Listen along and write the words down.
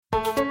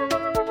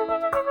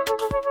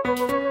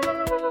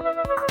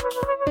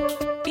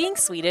Being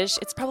Swedish,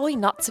 it's probably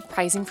not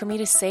surprising for me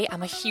to say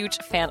I'm a huge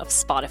fan of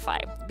Spotify.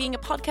 Being a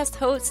podcast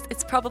host,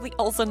 it's probably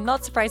also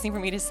not surprising for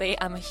me to say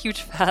I'm a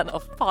huge fan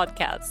of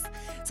podcasts.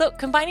 So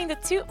combining the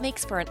two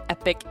makes for an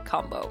epic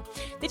combo.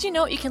 Did you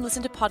know you can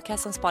listen to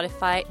podcasts on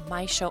Spotify,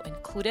 my show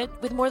included?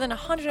 With more than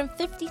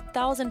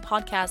 150,000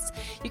 podcasts,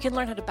 you can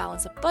learn how to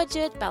balance a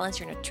budget, balance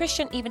your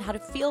nutrition, even how to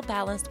feel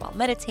balanced while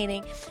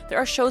meditating. There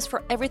are shows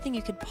for everything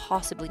you could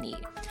possibly need.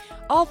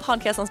 All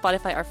podcasts on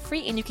Spotify are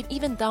free, and you can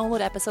even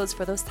download episodes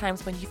for those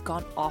times when you've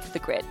gone off the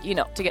grid,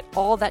 to get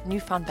all that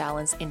newfound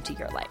balance into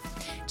your life.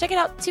 Check it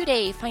out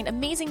today. Find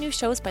amazing new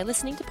shows by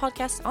listening to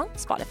podcasts on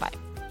Spotify.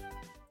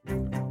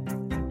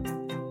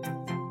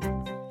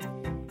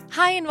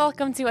 Hi, and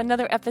welcome to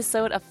another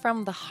episode of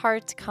From the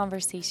Heart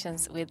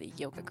Conversations with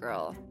Yoga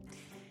Girl.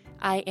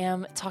 I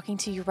am talking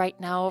to you right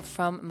now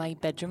from my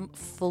bedroom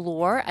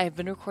floor. I've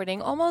been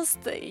recording almost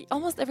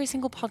every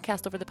single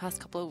podcast over the past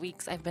couple of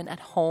weeks. I've been at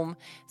home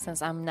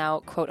since I'm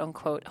now, quote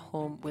unquote,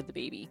 home with the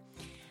baby.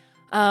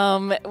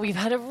 We've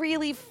had a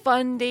really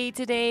fun day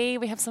today.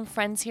 We have some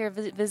friends here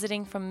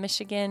visiting from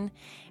Michigan,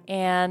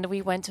 and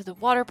we went to the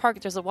water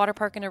park. There's a water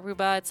park in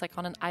Aruba. It's like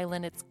on an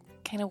island. It's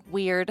kind of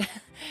weird.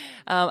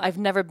 I've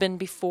never been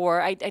before.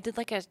 I did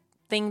like a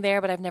thing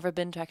there, but I've never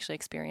been to actually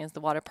experience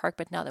the water park.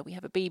 But now that we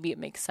have a baby, it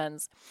makes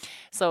sense.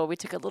 So we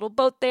took a little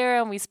boat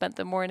there, and we spent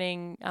the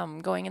morning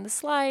going in the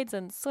slides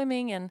and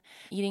swimming and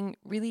eating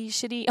really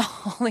shitty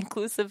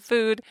all-inclusive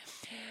food.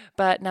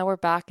 But now we're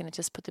back, and I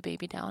just put the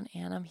baby down,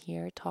 and I'm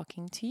here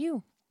talking to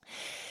you.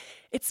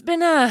 It's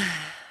been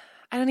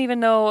I don't even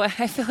know.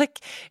 I feel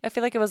like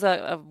it was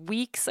a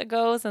weeks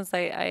ago since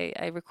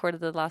I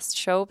recorded the last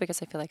show,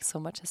 because I feel like so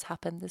much has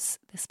happened this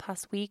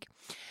past week.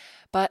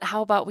 But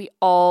how about we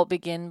all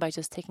begin by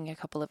just taking a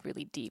couple of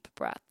really deep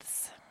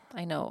breaths?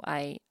 I know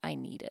I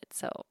need it.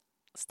 So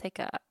let's take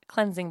a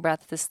cleansing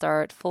breath to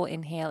start. Full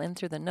inhale in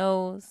through the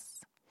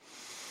nose.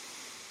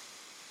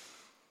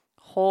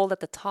 Hold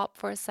at the top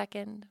for a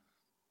second.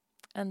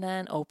 And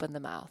then open the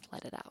mouth.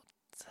 Let it out.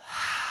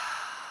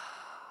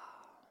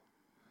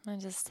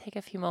 And just take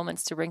a few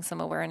moments to bring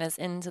some awareness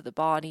into the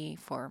body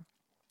for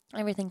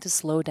everything to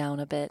slow down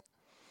a bit.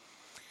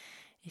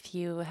 If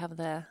you have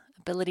the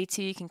ability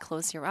to, you can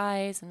close your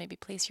eyes and maybe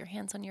place your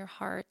hands on your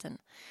heart and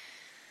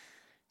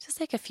just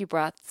take a few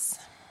breaths.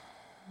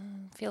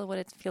 Feel what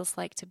it feels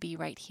like to be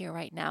right here,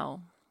 right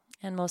now.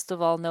 And most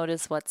of all,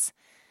 notice what's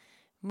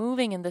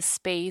moving in the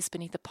space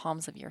beneath the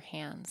palms of your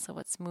hands. So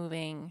what's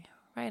moving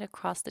right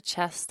across the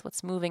chest,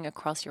 what's moving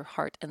across your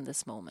heart in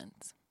this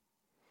moment.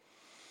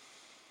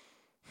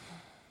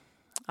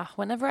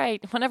 Whenever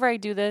I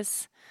do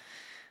this,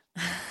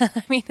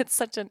 I mean, it's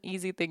such an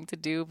easy thing to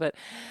do, but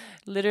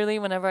literally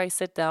whenever I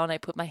sit down, I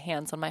put my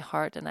hands on my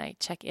heart and I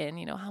check in,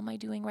 how am I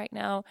doing right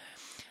now?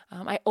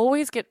 I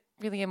always get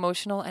really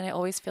emotional, and I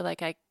always feel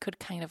like I could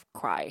kind of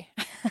cry.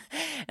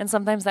 And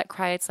sometimes that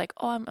cry, it's like,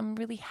 I'm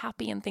really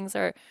happy and things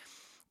are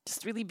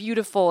just really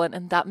beautiful.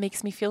 And that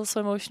makes me feel so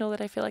emotional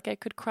that I feel like I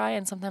could cry.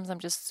 And sometimes I'm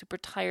just super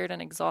tired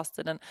and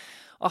exhausted. And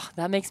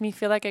that makes me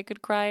feel like I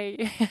could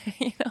cry.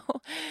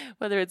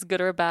 Whether it's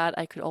good or bad,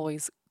 I could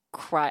always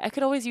cry. I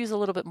could always use a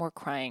little bit more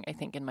crying, I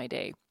think, in my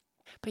day.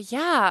 But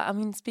yeah, I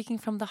mean, speaking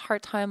from the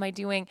heart, how am I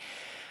doing?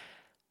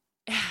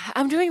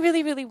 I'm doing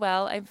really, really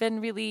well. I've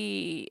been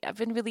really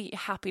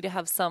happy to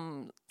have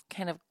some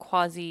kind of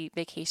quasi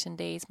vacation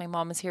days. My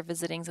mom is here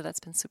visiting, so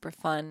that's been super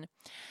fun.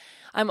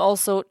 I'm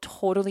also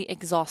totally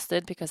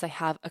exhausted because I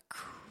have a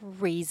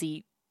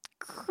crazy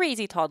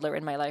toddler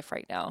in my life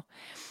right now.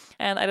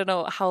 And I don't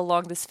know how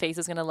long this phase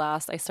is going to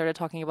last. I started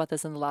talking about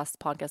this in the last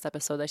podcast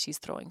episode, that she's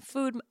throwing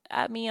food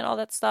at me and all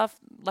that stuff.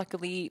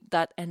 Luckily,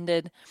 that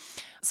ended.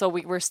 So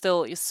we're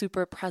still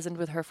super present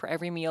with her for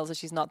every meal. So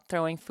she's not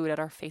throwing food at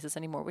our faces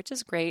anymore, which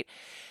is great.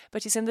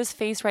 But she's in this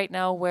phase right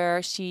now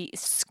where she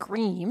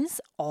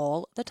screams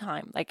all the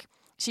time. Like,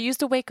 she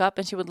used to wake up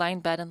and she would lie in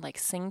bed and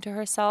sing to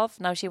herself.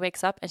 Now she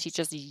wakes up and she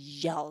just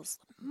yells,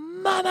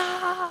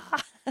 "Mama!"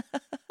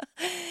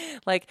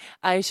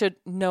 I should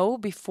know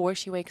before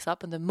she wakes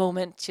up, and the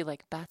moment she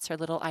bats her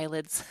little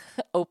eyelids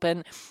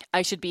open,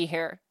 I should be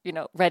here,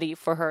 ready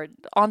for her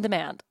on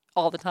demand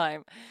all the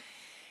time.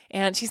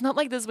 And she's not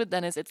like this with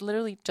Dennis. It's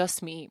literally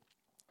just me.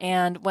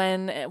 And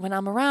when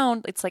I'm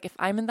around, it's like if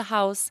I'm in the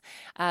house,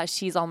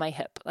 she's on my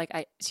hip.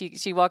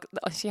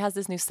 She has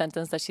this new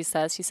sentence that she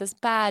says. She says,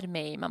 "Bad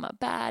me, mama,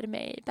 bad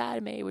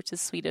me," which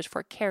is Swedish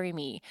for carry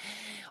me,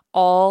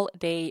 all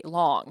day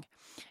long.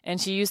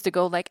 And she used to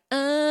go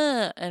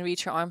and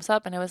reach her arms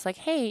up. And I was like,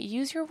 hey,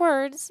 use your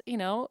words,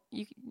 you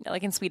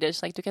in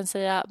Swedish, du can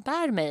säga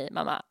bär mig,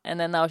 mamma. And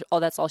then now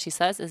that's all she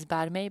says is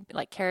bär mig,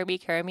 carry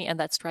me. And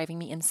that's driving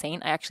me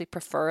insane. I actually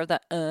prefer the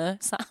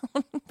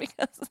sound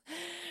because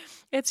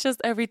it's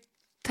just every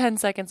 10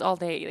 seconds all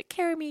day,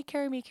 carry me.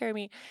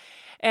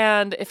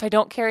 And if I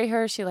don't carry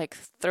her, she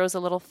throws a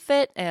little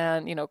fit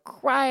and,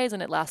 cries,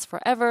 and it lasts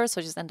forever. So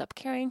I just end up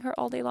carrying her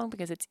all day long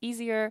because it's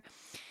easier.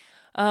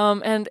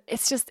 And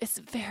it's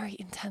very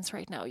intense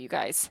right now, you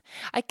guys.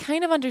 I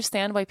kind of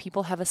understand why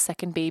people have a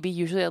second baby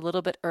usually a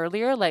little bit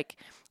earlier, like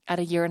at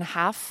a year and a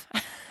half,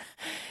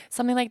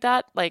 something like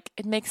that. Like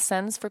it makes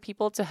sense for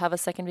people to have a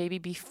second baby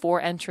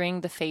before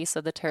entering the phase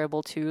of the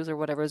terrible twos or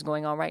whatever is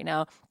going on right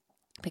now.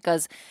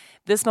 Because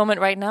this moment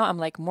right now, I'm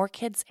like, more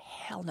kids?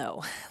 Hell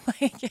no.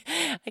 Like,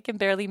 I can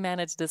barely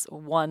manage this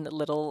one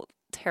little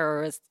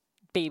terrorist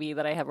baby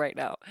that I have right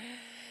now.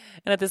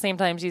 And at the same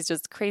time, she's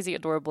just crazy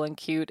adorable and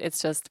cute.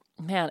 It's just,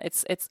 man,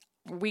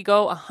 we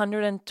go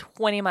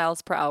 120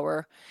 miles per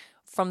hour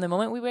from the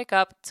moment we wake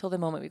up till the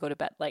moment we go to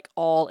bed, like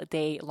all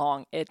day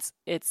long. It's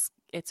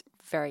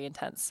very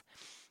intense.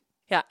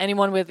 Yeah,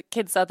 anyone with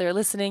kids out there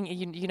listening,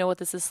 you know what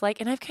this is like.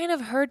 And I've kind of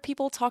heard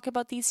people talk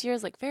about these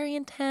years like very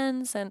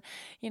intense and,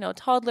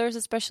 toddlers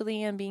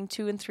especially and being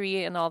 2 and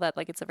 3 and all that.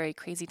 Like it's a very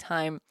crazy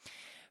time.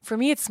 For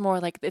me, it's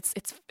more like it's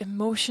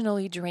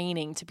emotionally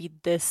draining to be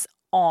this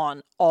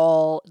on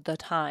all the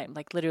time,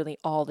 like literally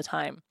all the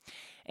time.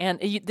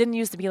 And it didn't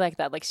used to be like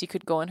that. Like she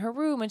could go in her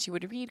room and she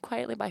would read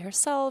quietly by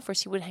herself, or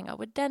she would hang out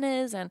with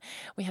Dennis. And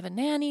we have a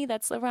nanny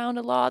that's around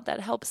a lot that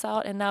helps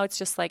out. And now it's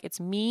just like, it's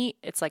me.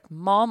 It's like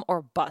mom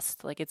or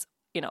bust. Like it's,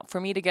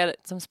 for me to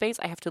get some space,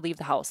 I have to leave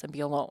the house and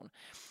be alone.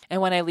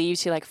 And when I leave,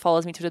 she like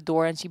follows me to the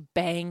door and she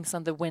bangs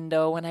on the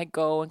window when I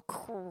go and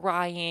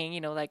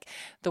crying, like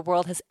the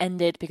world has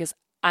ended because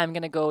I'm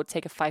going to go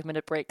take a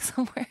 5-minute break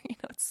somewhere.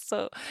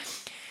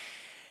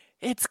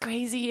 It's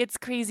crazy. It's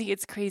crazy.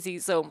 It's crazy.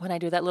 So when I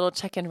do that little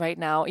check-in right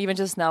now, even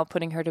just now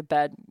putting her to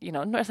bed,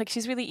 it's like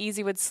she's really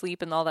easy with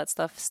sleep and all that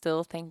stuff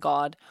still, thank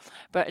God.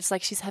 But it's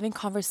like she's having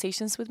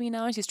conversations with me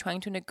now and she's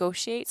trying to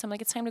negotiate. So I'm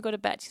like, it's time to go to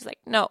bed. She's like,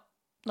 no,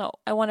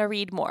 I want to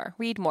read more.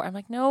 I'm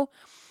like, no,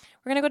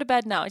 we're going to go to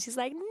bed now. And she's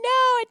like, no,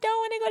 I don't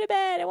want to go to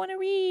bed. I want to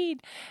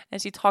read. And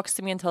she talks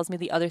to me and tells me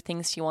the other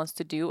things she wants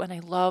to do. And I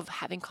love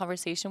having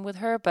conversation with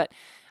her, but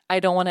I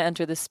don't want to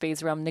enter this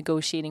space where I'm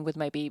negotiating with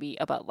my baby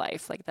about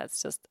life. Like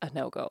that's just a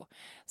no-go.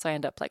 So I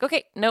end up like,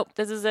 okay, nope,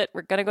 this is it.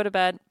 We're going to go to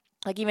bed.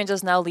 Like even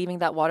just now leaving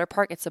that water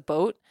park, it's a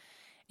boat.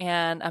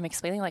 And I'm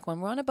explaining like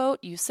when we're on a boat,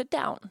 you sit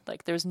down.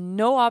 Like there's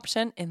no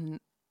option in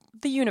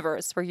the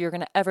universe where you're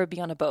going to ever be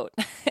on a boat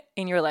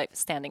in your life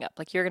standing up.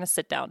 Like you're going to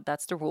sit down.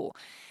 That's the rule.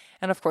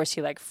 And of course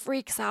she like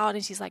freaks out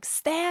and she's like,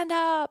 stand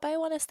up. I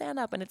want to stand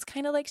up. And it's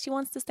kind of like she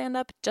wants to stand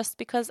up just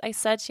because I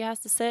said she has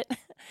to sit.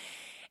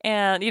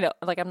 And,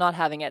 like I'm not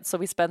having it. So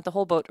we spent the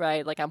whole boat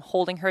ride, like I'm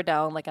holding her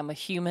down, like I'm a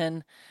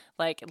human,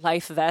 like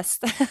life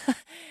vest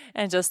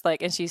and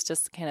and she's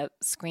just kind of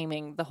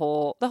screaming the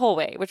whole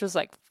way, which was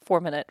like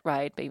 4-minute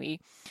ride, baby.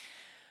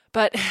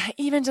 But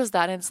even just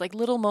that, it's like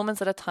little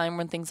moments at a time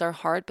when things are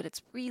hard, but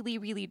it's really,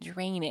 really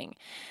draining.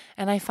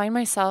 And I find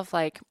myself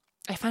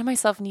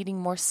needing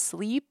more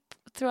sleep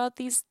throughout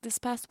this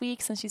past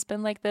week since she's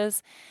been like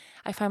this.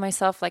 I find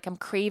myself like I'm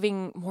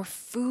craving more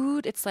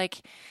food. It's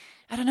like,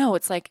 I don't know.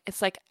 It's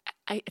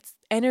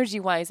energy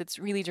wise, it's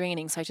really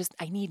draining. So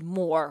I need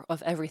more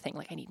of everything.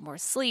 Like I need more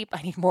sleep.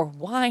 I need more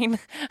wine.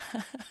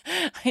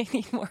 I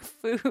need more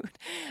food.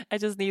 I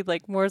just need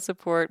like more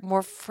support,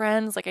 more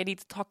friends. Like I need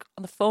to talk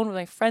on the phone with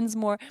my friends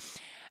more.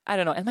 I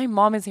don't know. And my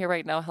mom is here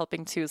right now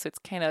helping too. So it's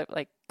kind of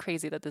like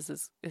crazy that this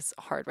is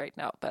hard right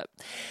now. But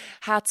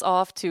hats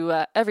off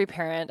to every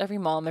parent, every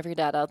mom, every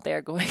dad out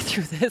there going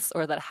through this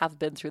or that have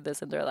been through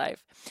this in their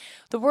life.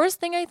 The worst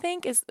thing I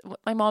think is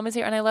my mom is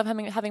here, and I love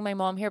having my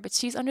mom here, but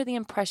she's under the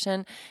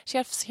impression, she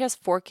has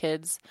 4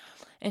 kids,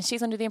 and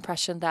she's under the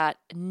impression that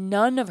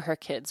none of her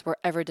kids were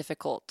ever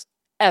difficult,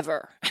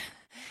 ever.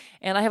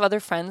 And I have other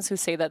friends who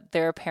say that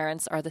their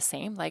parents are the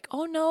same. Like,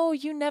 oh no,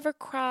 you never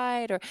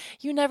cried or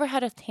you never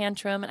had a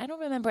tantrum. And I don't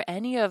remember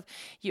any of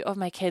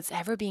my kids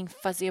ever being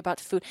fuzzy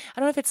about food. I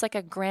don't know if it's like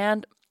a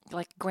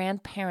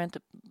grandparent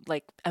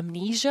like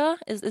amnesia.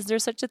 Is there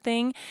such a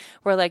thing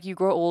where like you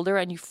grow older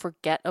and you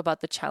forget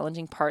about the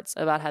challenging parts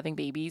about having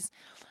babies?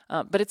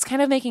 But it's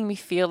kind of making me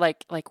feel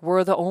like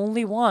we're the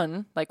only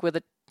one like with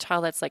a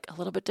child that's like a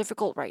little bit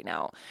difficult right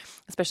now,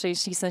 especially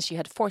since she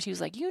had 4. She was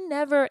like,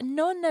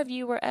 none of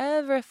you were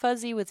ever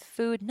fuzzy with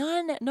food.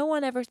 No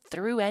one ever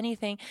threw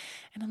anything.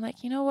 And I'm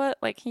like, you know what?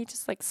 Like, can you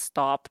just like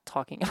stop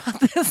talking about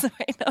this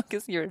right now?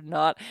 Because you're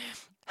not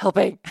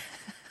helping.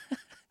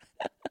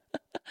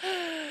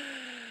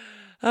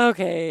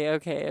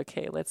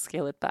 Okay. Let's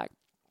scale it back.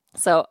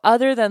 So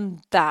other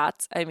than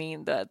that, I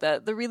mean,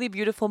 the really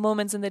beautiful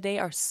moments in the day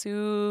are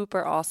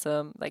super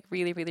awesome, like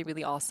really, really,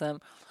 really awesome.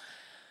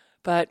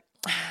 But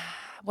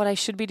what I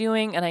should be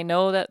doing, and I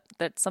know that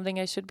that's something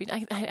I should be, I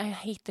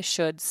hate the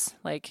shoulds.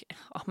 Like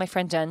my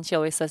friend Jen, she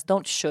always says,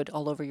 don't should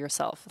all over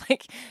yourself.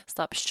 Like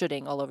stop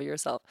shoulding all over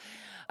yourself.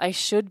 I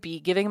should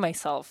be giving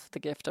myself the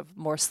gift of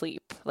more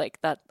sleep.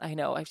 Like that, I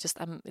know it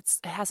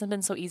hasn't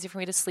been so easy for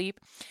me to sleep.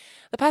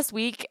 The past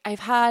week,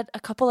 I've had a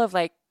couple of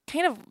like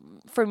kind of,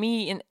 for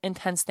me,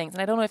 intense things.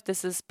 And I don't know if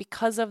this is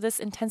because of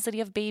this intensity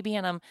of baby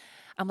and I'm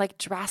like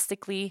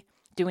drastically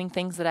doing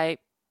things that I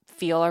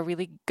feel are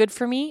really good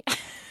for me.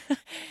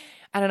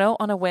 I don't know,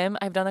 on a whim,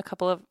 I've done a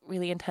couple of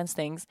really intense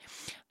things.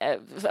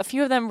 A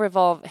few of them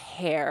revolve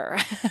hair.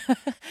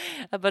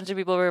 A bunch of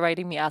people were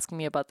writing me asking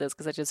me about this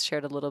because I just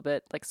shared a little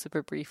bit, like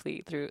super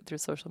briefly through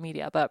social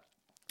media. But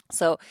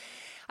so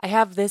I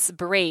have this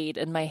braid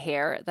in my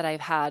hair that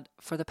I've had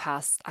for the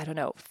past, I don't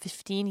know,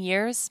 15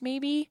 years,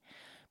 maybe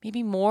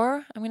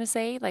more. I'm going to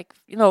say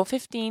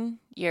 15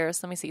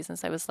 years. Let me see,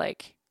 since I was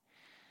like,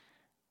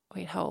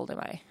 wait, how old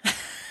am I?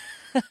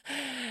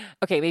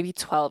 Okay, maybe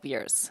 12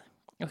 years.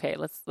 Okay,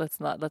 let's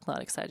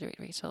not exaggerate,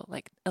 Rachel.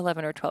 Like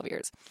 11 or 12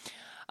 years.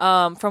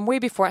 From way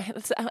before,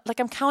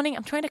 I'm trying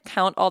to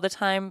count all the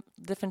time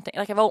different things.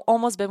 Like I've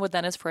almost been with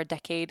Dennis for a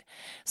decade.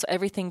 So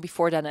everything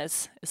before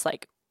Dennis is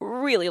like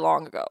really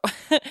long ago.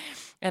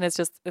 And it's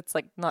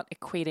like not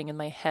equating in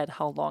my head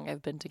how long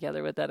I've been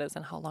together with Dennis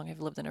and how long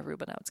I've lived in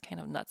Aruba now. It's kind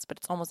of nuts, but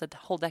it's almost a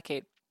whole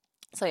decade.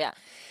 So yeah.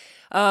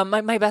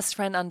 My best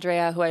friend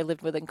Andrea, who I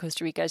lived with in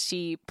Costa Rica,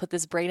 she put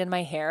this braid in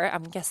my hair.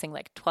 I'm guessing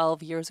like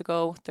 12 years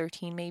ago,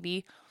 13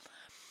 maybe.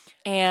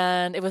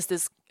 And it was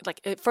this,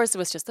 like, at first it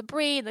was just a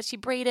braid that she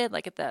braided,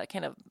 like at the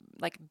kind of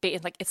like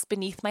it's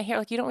beneath my hair.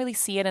 Like you don't really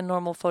see it in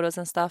normal photos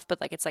and stuff,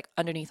 but like it's like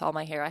underneath all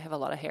my hair. I have a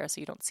lot of hair,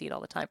 so you don't see it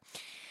all the time.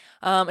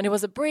 And it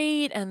was a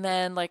braid, and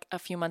then like a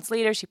few months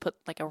later, she put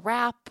like a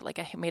wrap, like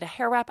I made a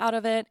hair wrap out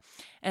of it,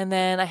 and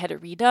then I had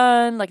it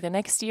redone. Like the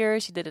next year,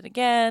 she did it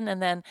again, and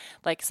then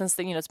like since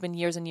then, it's been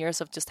years and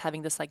years of just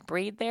having this like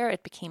braid there.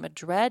 It became a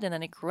dread, and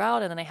then it grew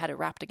out, and then I had it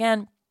wrapped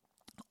again.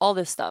 All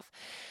this stuff.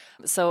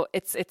 So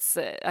it's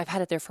I've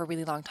had it there for a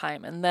really long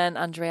time. And then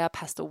Andrea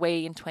passed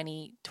away in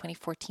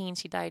 2014.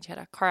 She died. She had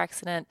a car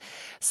accident.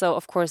 So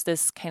of course,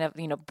 this kind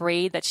of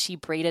braid that she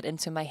braided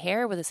into my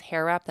hair with this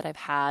hair wrap that I've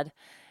had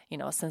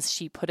since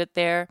she put it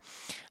there,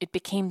 it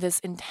became this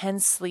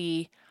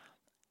intensely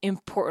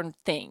important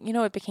thing.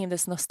 It became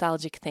this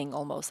nostalgic thing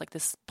almost, like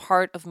this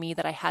part of me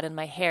that I had in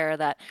my hair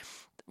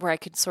where I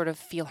could sort of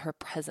feel her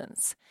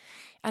presence.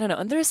 I don't know.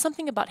 And there's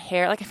something about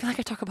hair. Like I feel like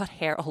I talk about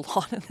hair a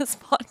lot in this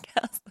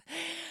podcast.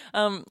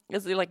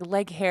 It's like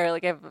leg hair.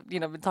 Like I've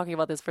been talking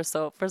about this for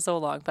so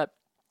long, but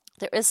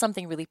there is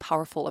something really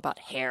powerful about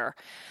hair.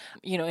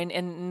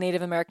 In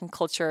Native American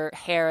culture,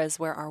 hair is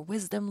where our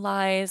wisdom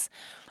lies.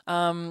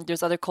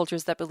 There's other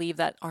cultures that believe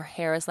that our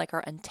hair is like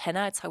our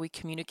antenna. It's how we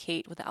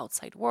communicate with the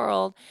outside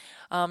world.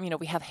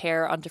 We have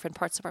hair on different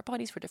parts of our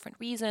bodies for different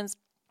reasons.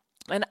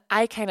 And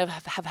I kind of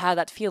have had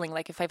that feeling,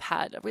 like if I've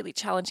had a really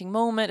challenging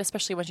moment,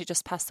 especially when she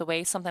just passed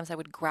away, sometimes I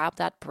would grab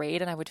that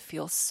braid and I would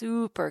feel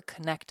super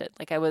connected.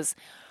 Like I was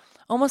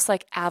almost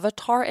like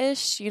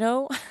Avatar-ish, I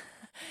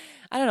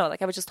don't know,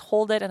 like I would just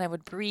hold it and I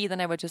would breathe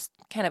and I would just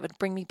it would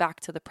bring me back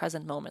to the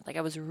present moment. Like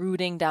I was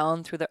rooting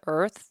down through the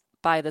earth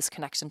by this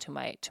connection to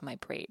my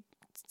braid.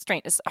 It's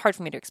strange. It's hard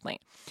for me to explain.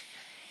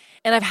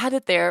 And I've had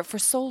it there for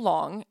so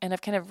long, and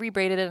I've kind of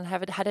rebraided it and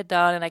haven't had it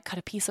done, and I cut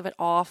a piece of it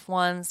off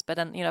once, but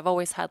then, I've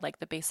always had like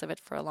the base of it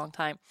for a long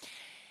time.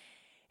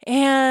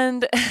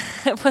 And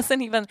it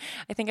wasn't even,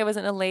 I think I was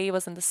in LA, it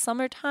was in the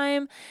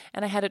summertime,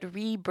 and I had it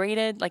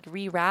re-braided, like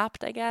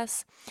rewrapped, I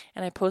guess.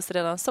 And I posted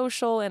it on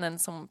social, and then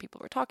some people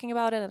were talking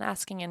about it and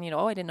asking, and,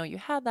 oh, I didn't know you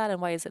had that, and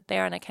why is it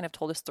there? And I kind of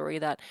told a story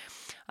that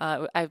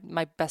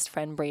my best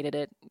friend braided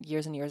it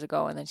years and years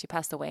ago, and then she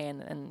passed away,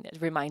 and it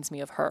reminds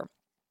me of her.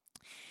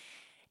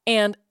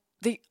 And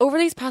over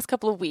these past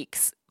couple of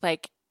weeks,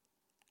 like,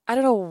 I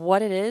don't know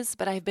what it is,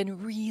 but I've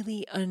been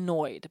really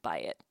annoyed by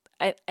it.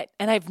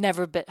 And I've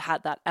never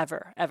had that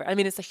ever. I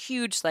mean, it's a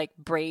huge like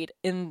braid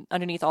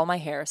underneath all my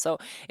hair. So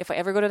if I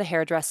ever go to the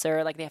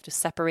hairdresser, like they have to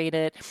separate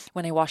it.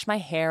 When I wash my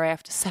hair, I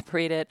have to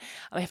separate it.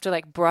 I have to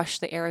like brush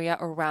the area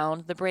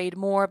around the braid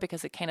more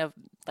because it kind of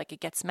like it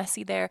gets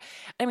messy there.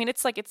 I mean,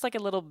 it's like a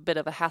little bit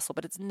of a hassle,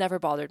 but it's never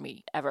bothered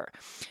me ever.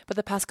 But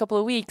the past couple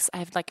of weeks,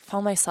 I've like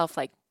found myself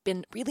like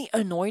been really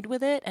annoyed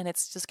with it, and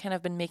it's just kind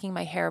of been making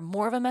my hair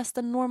more of a mess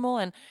than normal.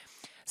 And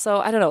so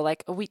I don't know,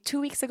 like 2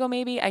 weeks ago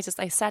maybe, I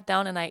sat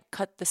down and I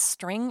cut the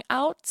string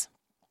out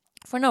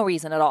for no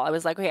reason at all. I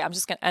was like, okay, I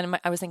was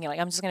thinking like,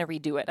 I'm just gonna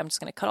redo it. I'm just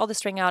gonna cut all the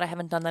string out. I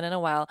haven't done that in a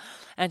while,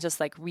 and just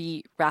like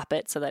rewrap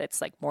it so that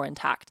it's like more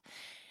intact.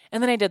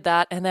 And then I did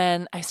that, and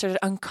then I started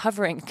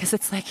uncovering, because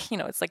it's like,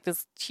 it's like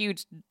this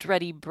huge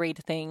dready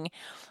braid thing,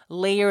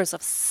 layers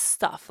of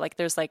stuff. Like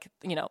there's like,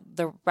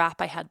 the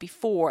wrap I had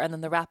before, and then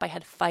the wrap I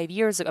had 5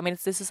 years ago. I mean,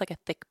 this is like a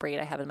thick braid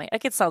I have in my,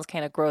 like it sounds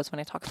kind of gross when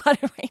I talk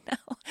about it right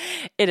now.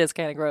 It is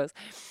kind of gross.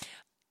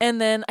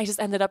 And then I just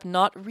ended up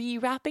not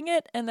rewrapping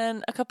it. And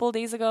then a couple of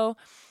days ago,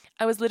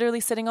 I was literally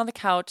sitting on the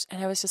couch,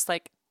 and I was just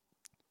like,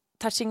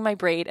 touching my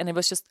braid, and it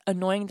was just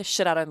annoying the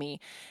shit out of me.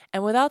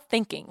 And without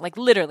thinking, like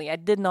literally, I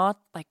did not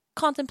like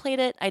contemplate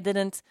it. I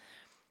didn't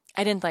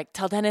like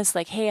tell Dennis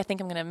like, hey, I think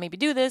I'm gonna maybe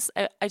do this.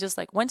 I just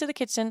like went to the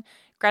kitchen,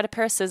 grabbed a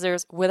pair of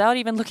scissors without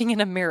even looking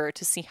in a mirror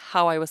to see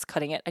how I was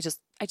cutting it. I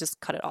just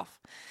cut it off.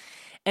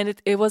 And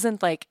it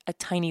wasn't like a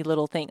tiny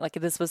little thing. Like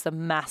this was a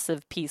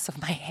massive piece of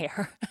my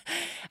hair.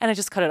 And I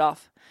just cut it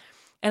off.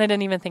 And I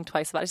didn't even think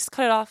twice about it. I just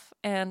cut it off,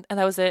 and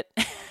that was it.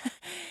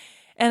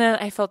 And then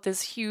I felt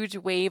this huge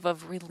wave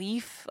of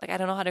relief. Like, I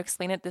don't know how to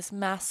explain it. This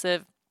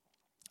massive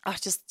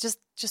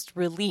just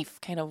relief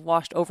kind of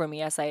washed over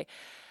me as I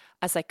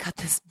cut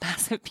this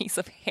massive piece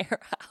of hair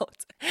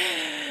out.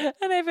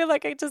 And I feel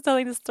like I'm just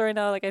telling this story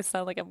now, like I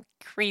sound like I'm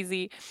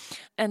crazy.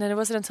 And then it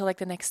wasn't until like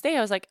the next day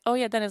I was like, oh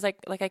yeah, then it's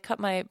like I cut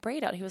my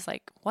braid out. He was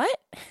like, what?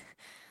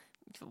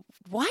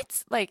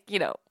 What? Like,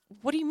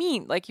 what do you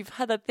mean? Like you've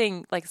had that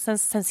thing like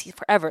since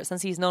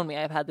he's known me,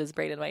 I've had this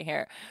braid in my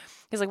hair.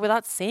 He's like,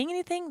 without saying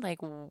anything, like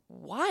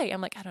why?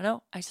 I'm like, I don't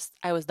know.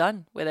 I was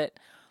done with it.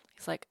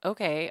 He's like,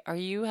 okay, are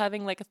you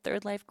having like a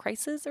third life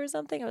crisis or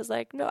something? I was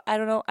like, no, I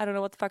don't know. I don't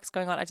know what the fuck's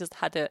going on. I just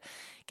had to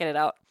get it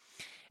out.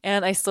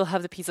 And I still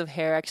have the piece of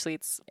hair. Actually,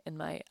 it's in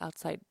my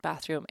outside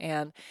bathroom.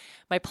 And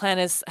my plan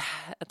is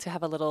to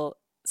have a little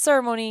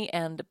ceremony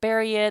and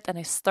bury it. And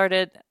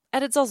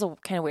it's also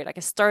kind of weird. Like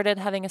I started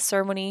having a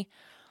ceremony.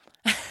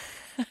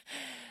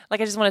 Like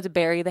I just wanted to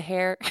bury the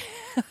hair.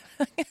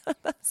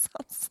 That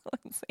sounds so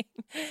insane.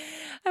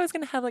 I was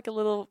going to have like a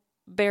little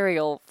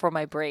burial for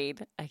my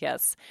braid, I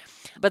guess.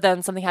 But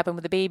then something happened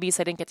with the baby,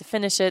 so I didn't get to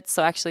finish it.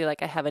 So actually,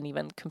 like I haven't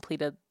even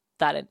completed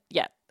that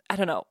yet. I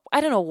don't know. I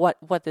don't know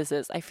what this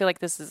is. I feel like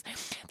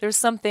there's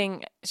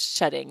something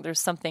shedding. There's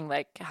something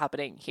like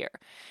happening here.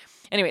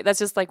 Anyway, that's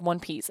just like one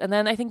piece. And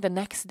then I think the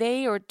next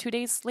day or 2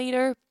 days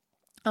later,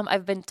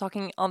 I've been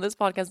talking on this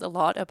podcast a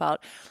lot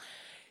about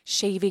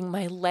shaving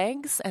my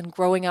legs and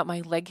growing out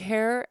my leg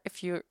hair.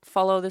 If you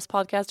follow this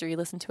podcast or you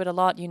listen to it a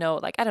lot,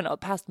 like, I don't know,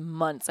 past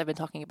months, I've been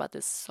talking about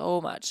this so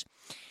much.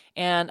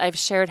 And I've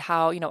shared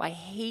how, I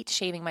hate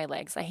shaving my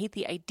legs. I hate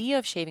the idea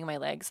of shaving my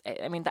legs.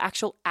 I mean, the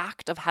actual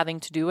act of having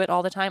to do it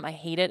all the time, I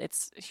hate it.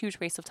 It's a huge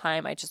waste of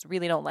time. I just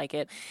really don't like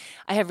it.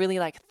 I have really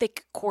like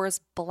thick,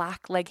 coarse,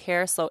 black leg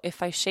hair. So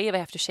if I shave, I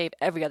have to shave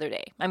every other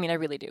day. I mean, I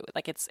really do.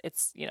 Like it's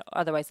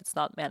otherwise it's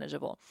not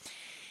manageable.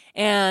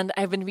 And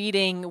I've been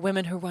reading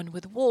Women Who Run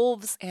with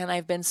Wolves, and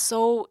I've been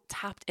so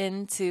tapped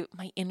into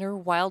my inner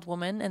wild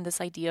woman and this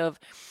idea of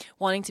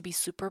wanting to be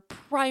super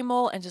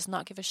primal and just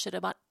not give a shit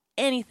about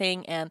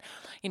anything and,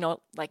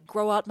 like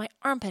grow out my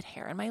armpit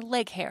hair and my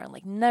leg hair and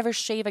like never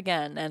shave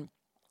again and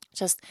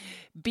just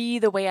be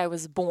the way I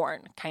was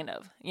born, kind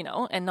of,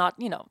 and not,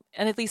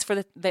 and at least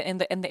for in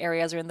the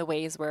areas or in the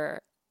ways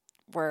where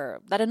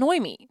that annoy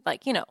me,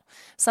 like,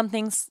 some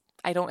things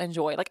I don't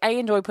enjoy. Like I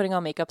enjoy putting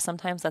on makeup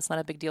sometimes. That's not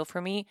a big deal for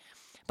me.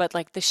 But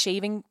like the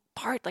shaving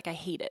part, like I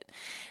hate it.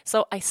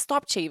 So I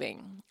stopped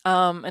shaving.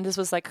 And this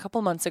was like a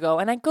couple months ago.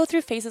 And I go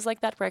through phases like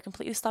that where I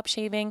completely stop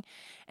shaving.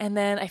 And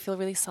then I feel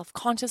really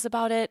self-conscious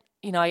about it.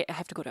 I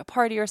have to go to a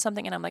party or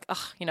something and I'm like,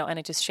 ugh, and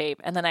I just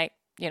shave. And then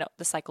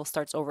the cycle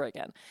starts over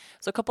again.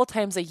 So a couple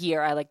times a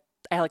year,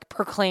 I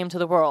proclaim to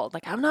the world,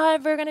 like, I'm not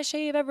ever going to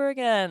shave ever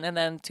again. And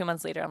then 2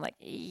 months later, I'm like,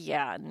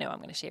 yeah, no, I'm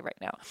going to shave right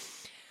now.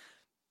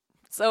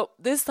 So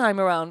this time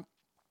around,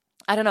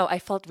 I don't know, I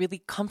felt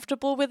really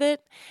comfortable with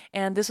it.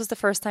 And this was the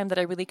first time that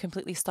I really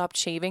completely stopped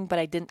shaving, but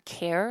I didn't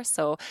care.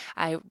 So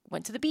I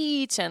went to the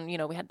beach and,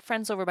 we had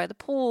friends over by the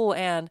pool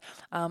and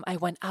I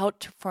went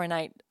out for a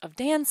night of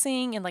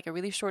dancing in like a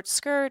really short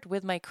skirt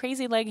with my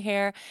crazy leg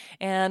hair.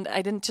 And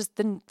I didn't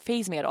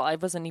faze me at all. I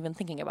wasn't even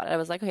thinking about it. I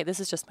was like, okay, this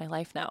is just my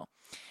life now.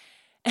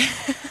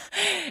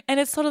 And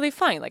it's totally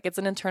fine. Like it's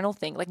an internal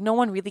thing. Like no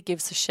one really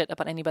gives a shit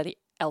about anybody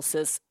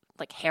else's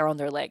like hair on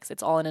their legs.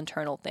 It's all an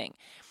internal thing.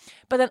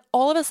 But then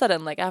all of a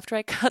sudden, like after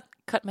I cut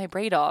my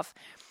braid off,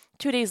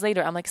 2 days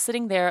later, I'm like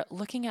sitting there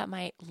looking at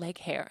my leg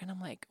hair and I'm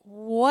like,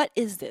 what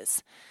is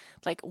this?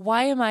 Like,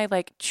 why am I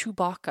like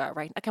Chewbacca,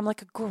 right? Like I'm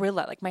like a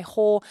gorilla, like my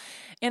whole,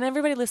 and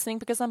everybody listening,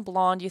 because I'm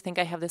blonde, you think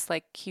I have this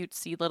like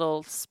cutesy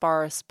little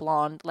sparse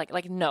blonde,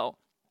 like no.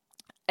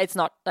 It's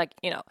not like,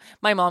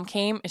 my mom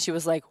came and she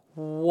was like,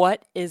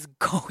 what is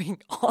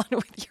going on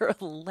with your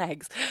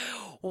legs?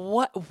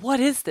 What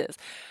is this?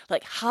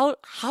 Like, how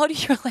do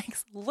your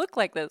legs look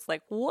like this?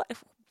 Like, what?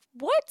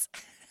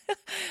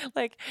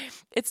 Like,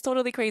 it's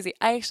totally crazy.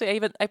 I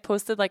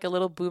posted like a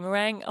little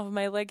boomerang of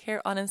my leg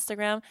hair on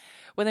Instagram.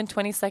 Within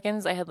 20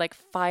 seconds, I had like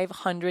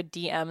 500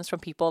 DMs from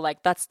people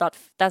like, that's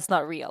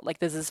not real. Like,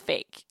 this is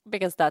fake,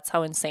 because that's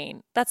how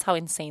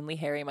insanely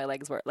hairy my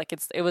legs were. Like,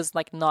 it was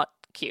like not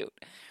cute.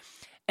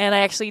 And I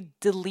actually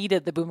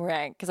deleted the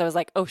boomerang because I was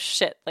like, oh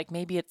shit, like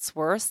maybe it's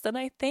worse than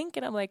I think.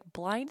 And I'm like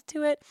blind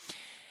to it.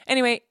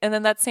 Anyway, and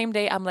then that same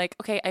day, I'm like,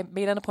 okay, I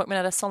made an appointment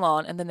at a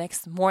salon. And the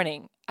next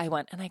morning I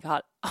went and I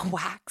got a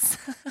wax,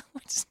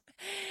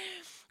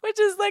 which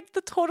is like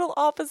the total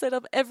opposite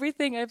of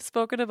everything I've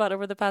spoken about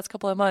over the past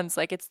couple of months.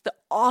 Like it's the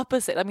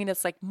opposite. I mean,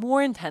 it's like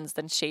more intense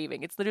than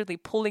shaving. It's literally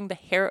pulling the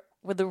hair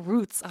with the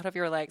roots out of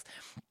your legs.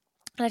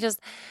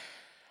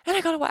 And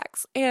I got a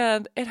wax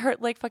and it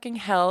hurt like fucking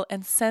hell.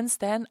 And since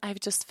then, I've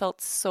just felt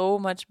so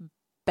much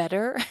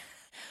better.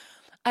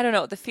 I don't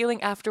know. The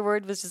feeling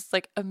afterward was just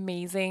like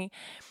amazing.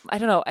 I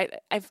don't know.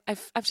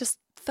 I've just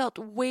felt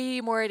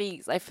way more at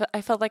ease. I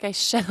felt like I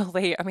shed a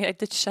layer. I mean, I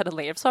did shed a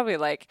layer. It's probably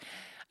like,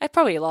 I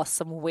probably lost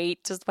some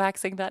weight just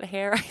waxing that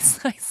hair.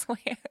 I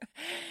swear.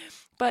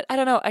 But I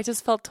don't know. I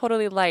just felt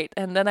totally light.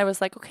 And then I was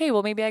like, okay,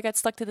 well, maybe I got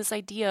stuck to this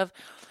idea of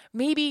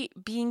maybe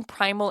being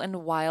primal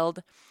and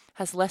wild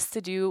has less to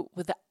do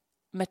with the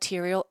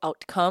material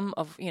outcome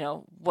of,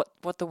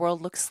 what the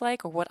world looks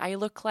like or what I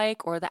look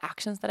like or the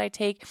actions that I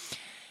take.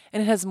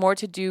 And it has more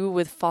to do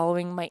with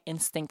following my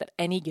instinct at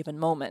any given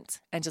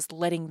moment and just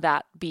letting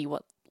that be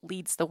what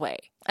leads the way.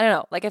 I don't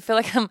know. Like, I feel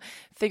like I'm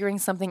figuring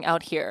something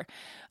out here.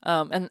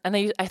 And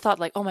I thought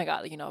like, oh my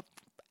God,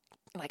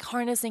 like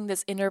harnessing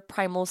this inner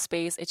primal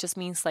space, it just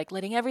means like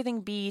letting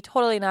everything be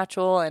totally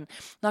natural and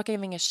not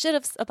giving a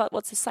shit about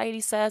what society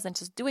says and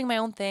just doing my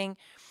own thing.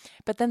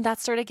 But then that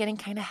started getting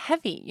kind of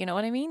heavy. You know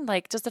what I mean?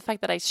 Like, just the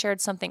fact that I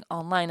shared something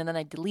online and then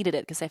I deleted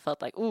it because I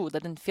felt like, ooh,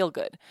 that didn't feel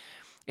good.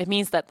 It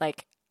means that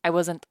like I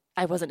wasn't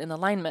in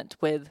alignment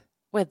with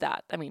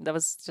that. I mean, that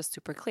was just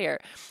super clear.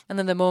 And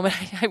then the moment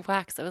I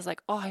waxed, I was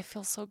like, oh, I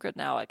feel so good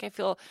now. Like, I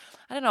don't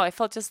know, I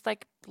felt just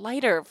like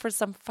lighter for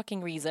some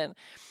fucking reason.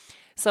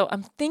 So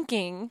I'm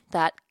thinking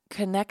that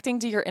connecting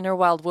to your inner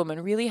wild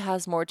woman really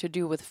has more to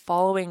do with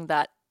following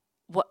that,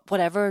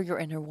 whatever your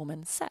inner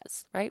woman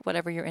says, right?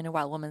 Whatever your inner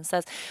wild woman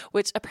says,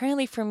 which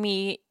apparently for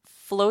me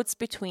floats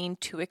between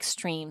two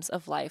extremes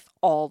of life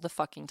all the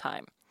fucking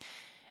time.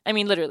 I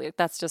mean, literally,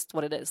 that's just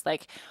what it is.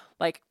 Like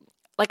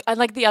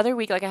the other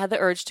week, like I had the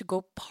urge to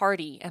go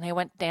party and I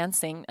went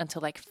dancing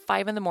until like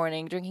 5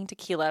 a.m, drinking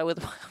tequila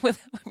with a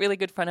really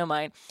good friend of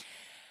mine.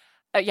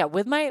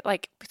 With my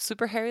like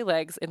super hairy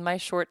legs in my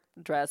short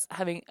dress,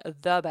 having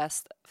the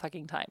best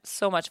fucking time.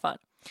 So much fun.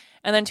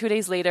 And then 2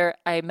 days later,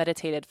 I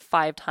meditated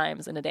 5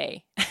 times in a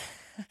day.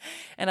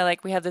 And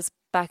we have this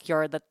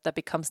backyard that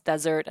becomes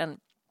desert, and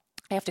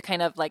I have to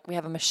kind of like, we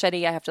have a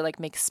machete. I have to like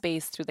make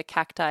space through the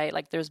cacti.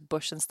 Like there's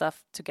bush and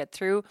stuff to get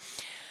through.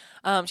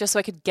 Just so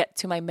I could get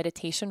to my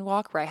meditation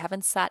walk where I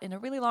haven't sat in a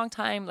really long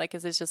time. Like,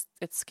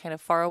 it's kind of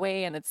far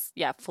away and it's,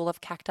 full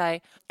of cacti.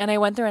 And I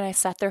went there and I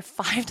sat there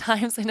 5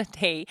 times in a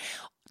day,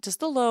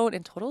 just alone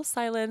in total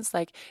silence,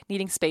 like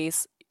needing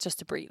space just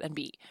to breathe and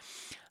be.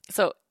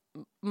 So,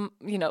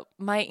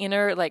 my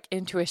inner like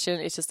intuition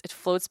is just, it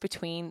floats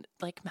between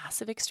like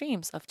massive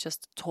extremes of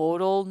just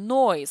total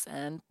noise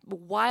and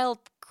wild,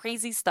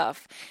 crazy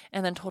stuff,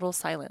 and then total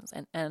silence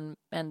and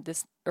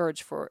this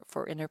urge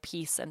for inner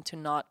peace and to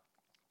not,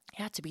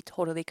 to be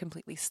totally,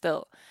 completely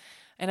still.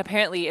 And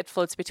apparently it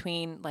floats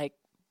between like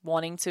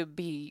wanting to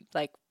be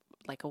like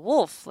a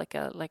wolf, like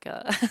a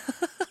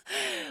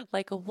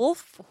like a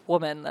wolf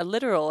woman, a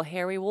literal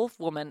hairy wolf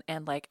woman,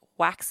 and like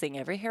waxing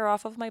every hair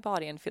off of my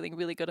body and feeling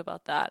really good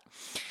about that.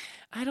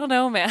 I don't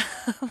know, man.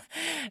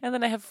 And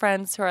then I have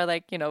friends who are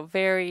like,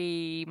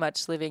 very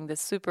much living this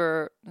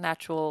super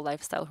natural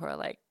lifestyle, who are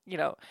like,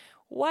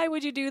 why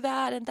would you do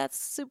that? And that's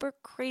super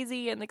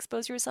crazy and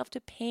expose yourself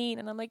to pain.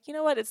 And I'm like, you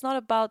know what? It's not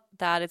about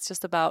that. It's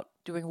just about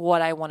doing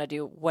what I want to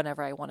do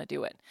whenever I want to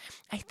do it.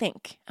 I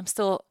think I'm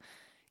still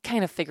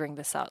kind of figuring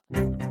this out.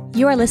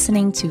 You are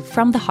listening to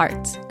From the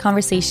Heart,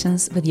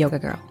 Conversations with Yoga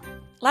Girl.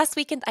 Last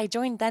weekend, I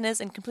joined Dennis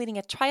in completing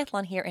a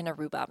triathlon here in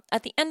Aruba.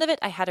 At the end of it,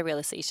 I had a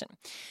realization.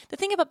 The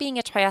thing about being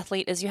a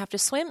triathlete is you have to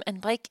swim and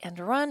bike and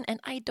run,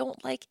 and I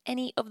don't like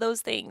any of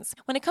those things.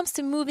 When it comes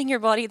to moving your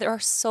body, there are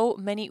so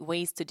many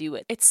ways to do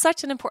it. It's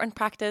such an important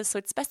practice, so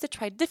it's best to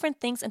try different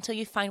things until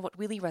you find what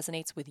really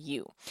resonates with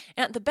you.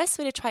 And the best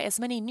way to try as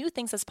many new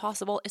things as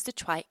possible is to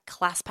try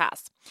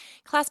ClassPass.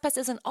 ClassPass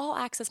is an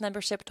all-access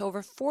membership to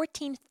over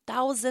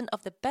 14,000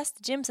 of the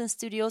best gyms and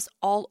studios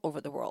all over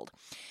the world.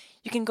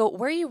 You can go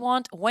where you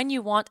want, when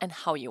you want, and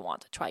how you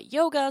want. Try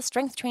yoga,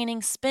 strength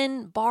training,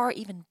 spin, bar,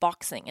 even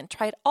boxing, and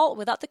try it all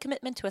without the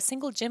commitment to a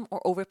single gym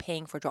or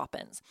overpaying for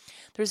drop-ins.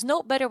 There's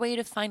no better way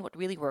to find what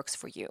really works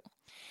for you.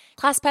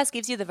 ClassPass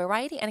gives you the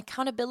variety and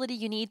accountability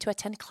you need to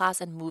attend class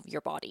and move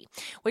your body.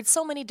 With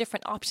so many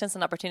different options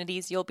and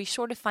opportunities, you'll be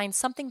sure to find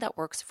something that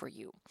works for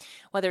you.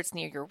 Whether it's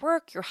near your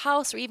work, your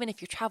house, or even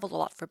if you travel a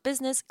lot for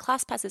business,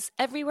 ClassPass is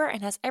everywhere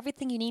and has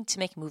everything you need to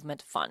make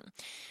movement fun.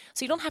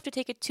 So you don't have to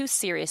take it too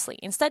seriously.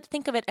 Instead,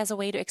 think of it as a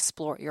way to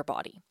explore your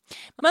body.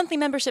 Monthly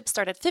memberships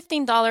start at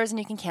 $15 and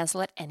you can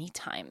cancel at any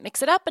time.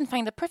 Mix it up and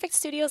find the perfect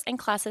studios and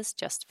classes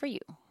just for you.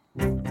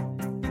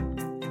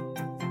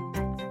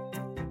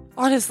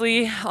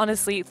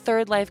 Honestly,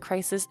 third life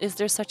crisis, is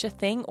there such a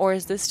thing? Or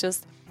is this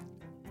just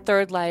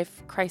third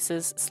life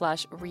crisis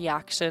 /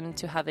 reaction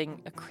to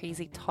having a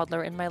crazy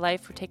toddler in my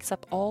life who takes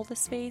up all the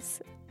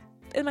space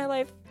in my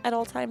life at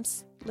all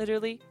times,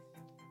 literally?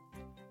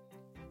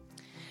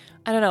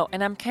 I don't know.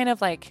 And I'm kind of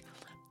like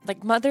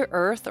Mother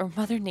Earth or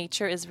Mother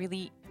Nature is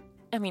really,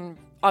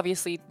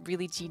 obviously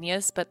really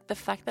genius, but the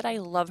fact that I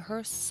love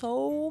her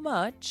so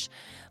much,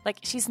 like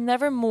she's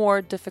never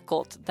more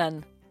difficult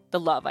than the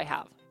love I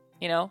have.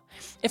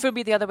 If it would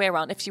be the other way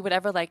around, if she would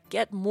ever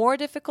get more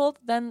difficult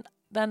than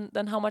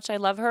how much I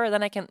love her,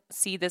 then I can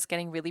see this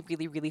getting really,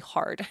 really, really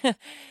hard.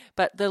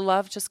 But the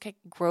love just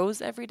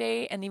grows every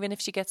day. And even if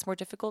she gets more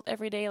difficult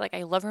every day,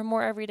 I love her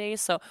more every day.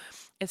 So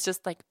it's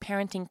just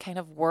parenting kind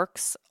of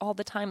works all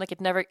the time.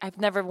 I've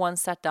never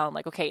once sat down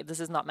okay, this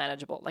is not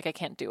manageable. I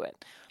can't do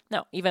it.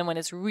 No, even when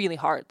it's really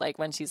hard,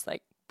 when she's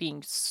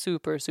being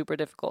super, super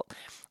difficult.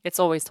 It's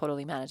always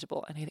totally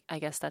manageable. And I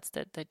guess that's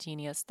the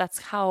genius. That's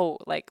how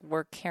like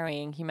we're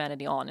carrying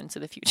humanity on into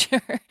the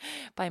future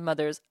by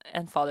mothers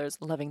and fathers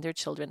loving their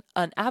children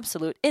an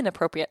absolute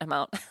inappropriate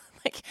amount.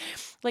 like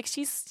like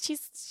she's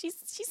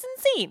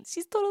insane.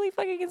 She's totally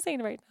fucking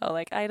insane right now.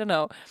 Like, I don't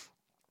know.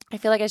 I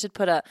feel like I should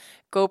put a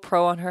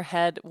GoPro on her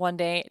head one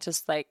day,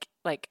 just like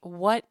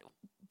what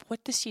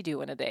does she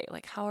do in a day?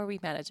 Like, how are we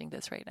managing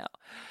this right now?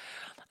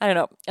 I don't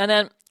know. And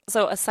then,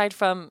 so aside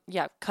from,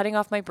 cutting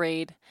off my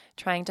braid,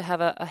 trying to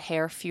have a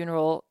hair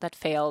funeral that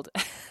failed,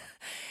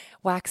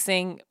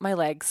 waxing my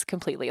legs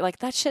completely, like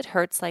that shit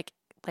hurts like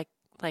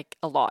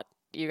a lot.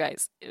 You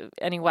guys,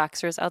 any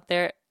waxers out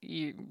there?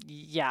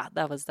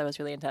 That was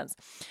really intense.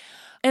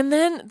 And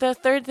then the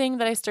third thing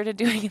that I started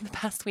doing in the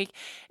past week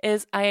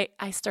is I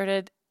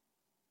started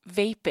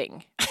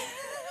vaping.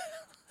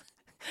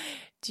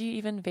 Do you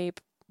even vape,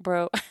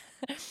 bro?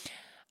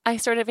 I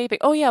started vaping.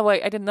 Oh yeah,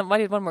 wait, I did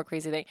one more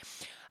crazy thing.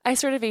 I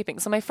started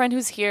vaping. So my friend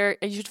who's here,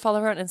 you should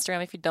follow her on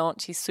Instagram if you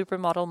don't. She's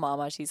supermodel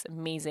mama. She's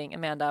amazing,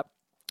 Amanda.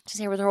 She's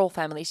here with her whole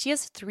family. She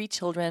has 3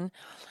 children,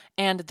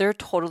 and they're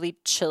totally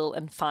chill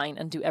and fine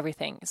and do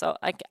everything. So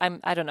I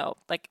don't know,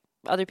 like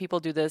other people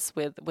do this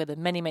with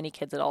many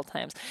kids at all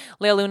times.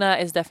 Leia Luna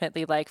is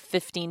definitely like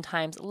 15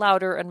 times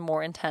louder and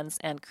more intense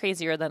and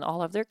crazier than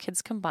all of their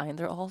kids combined.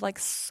 They're all like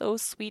so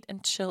sweet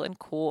and chill and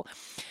cool.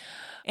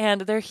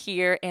 And they're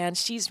here, and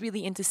she's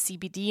really into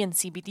CBD and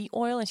CBD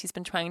oil, and she's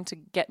been trying to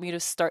get me to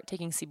start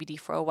taking CBD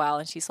for a while,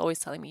 and she's always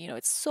telling me,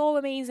 it's so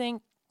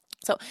amazing.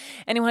 So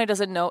anyone who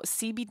doesn't know,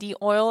 CBD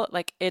oil,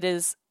 like it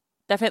is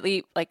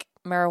definitely like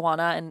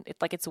marijuana, and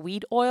it's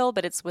weed oil,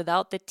 but it's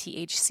without the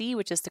THC,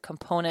 which is the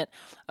component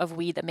of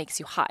weed that makes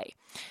you high.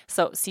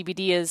 So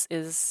CBD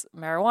is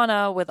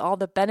marijuana with all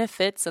the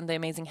benefits and the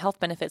amazing health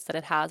benefits that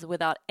it has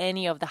without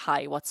any of the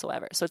high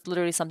whatsoever. So it's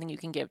literally something you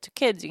can give to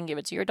kids, you can give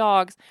it to your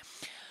dogs.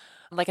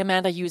 Like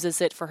Amanda uses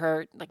it for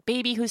her like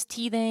baby who's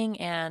teething,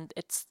 and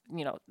it's,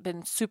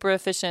 been super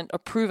efficient or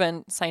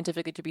proven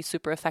scientifically to be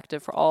super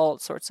effective for all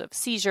sorts of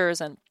seizures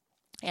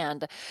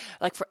and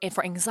like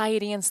for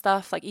anxiety and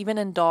stuff. Like even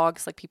in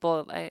dogs, like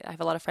I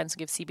have a lot of friends who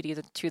give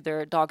CBD to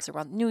their dogs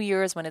around New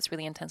Year's when it's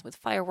really intense with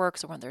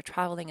fireworks or when they're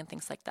traveling and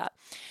things like that.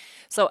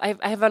 So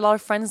I have a lot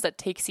of friends that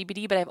take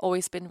CBD, but I've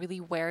always been really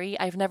wary.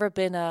 I've never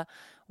been a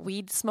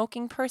weed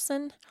smoking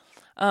person.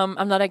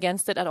 I'm not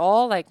against it at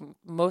all. Like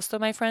most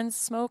of my friends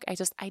smoke.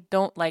 I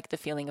don't like the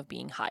feeling of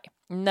being high.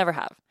 Never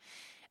have.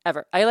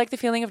 Ever. I like the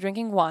feeling of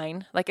drinking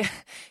wine. Like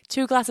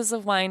 2 glasses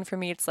of wine for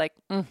me, it's like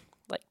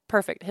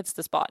perfect, hits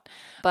the spot.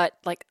 But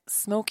like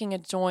smoking a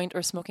joint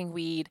or smoking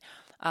weed,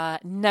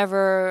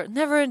 never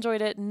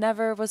enjoyed it.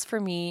 Never was for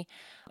me.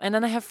 And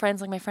then I have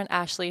friends like my friend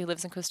Ashley who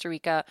lives in Costa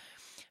Rica,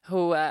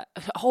 who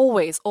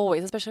always,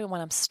 especially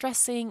when I'm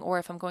stressing or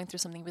if I'm going through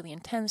something really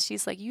intense,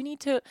 she's like, you need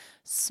to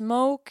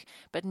smoke,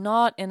 but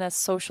not in a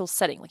social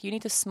setting. Like you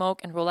need to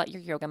smoke and roll out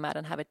your yoga mat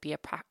and have it be a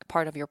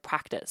part of your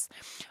practice,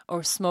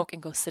 or smoke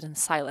and go sit in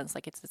silence.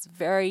 Like it's this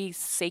very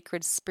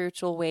sacred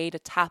spiritual way to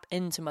tap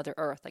into Mother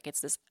Earth. Like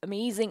it's this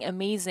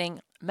amazing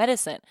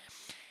medicine.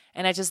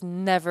 And I just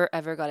never,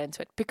 ever got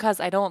into it because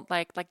I don't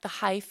like the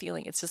high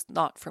feeling. It's just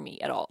not for me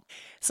at all.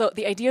 So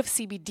the idea of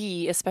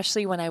CBD,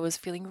 especially when I was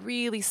feeling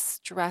really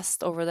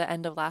stressed over the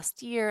end of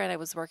last year and I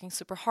was working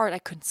super hard, I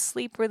couldn't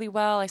sleep really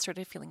well. I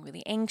started feeling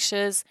really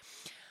anxious,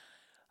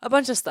 a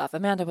bunch of stuff.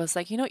 Amanda was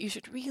like, you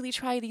should really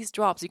try these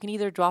drops. You can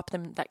either drop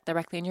them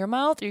directly in your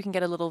mouth, or you can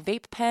get a little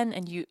vape pen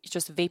and you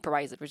just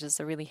vaporize it, which is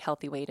a really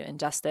healthy way to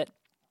ingest it.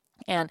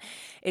 And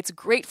it's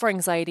great for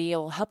anxiety. It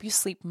will help you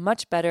sleep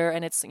much better.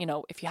 And it's,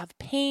 if you have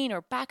pain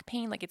or back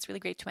pain, like it's really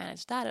great to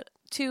manage that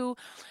too.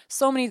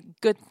 So many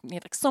good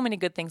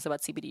things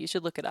about CBD. You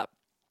should look it up.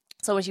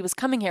 So when she was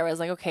coming here, I was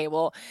like, okay,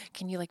 well,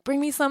 can you bring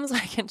me some so I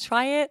can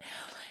try it?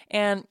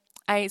 And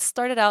I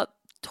started out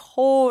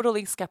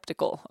totally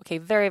skeptical. Okay,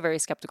 very, very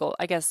skeptical.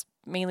 I guess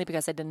mainly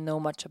because I didn't know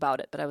much about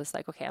it. But I was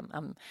like, okay,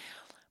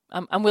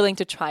 I'm willing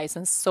to try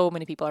since so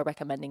many people are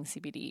recommending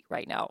CBD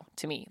right now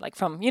to me. Like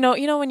from,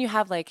 when you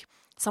have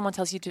someone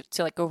tells you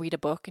to go read a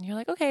book and you're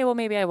like, okay, well,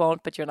 maybe I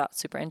won't, but you're not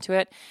super into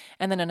it.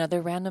 And then another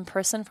random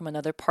person from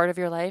another part of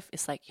your life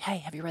is like, hey,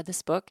 have you read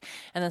this book?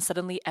 And then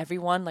suddenly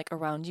everyone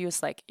around you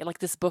is like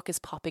this book is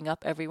popping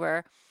up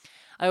everywhere.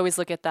 I always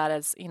look at that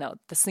as,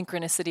 the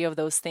synchronicity of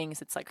those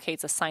things. It's like, okay,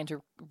 it's a sign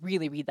to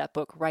really read that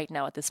book right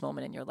now at this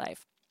moment in your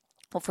life.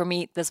 Well, for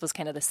me, this was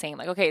kind of the same.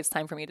 Like, okay, it's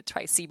time for me to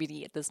try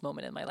CBD at this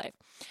moment in my life.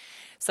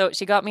 So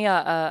she got me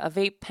a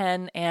vape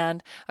pen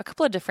and a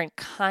couple of different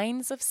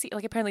kinds of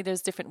apparently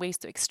there's different ways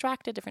to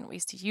extract it, different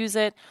ways to use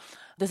it.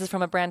 This is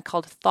from a brand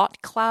called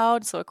Thought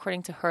Cloud. So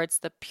according to her, it's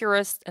the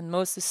purest and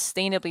most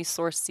sustainably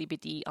sourced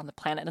CBD on the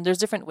planet. And there's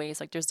different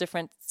ways. There's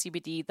different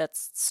CBD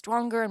that's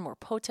stronger and more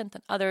potent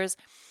than others.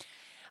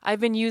 I've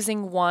been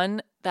using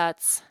one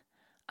that's,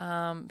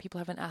 people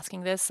have been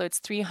asking this. So it's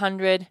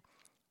 300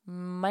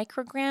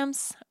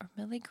 micrograms or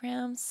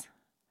milligrams.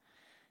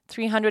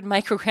 300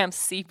 micrograms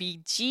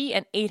CBG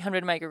and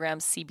 800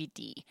 micrograms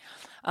CBD.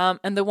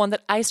 And the one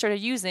that I started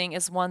using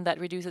is one that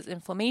reduces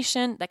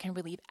inflammation, that can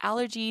relieve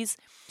allergies,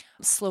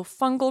 slow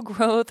fungal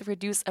growth,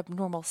 reduce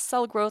abnormal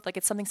cell growth. Like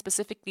it's something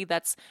specifically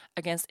that's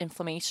against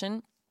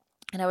inflammation.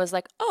 And I was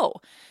like, oh,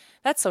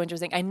 that's so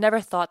interesting. I never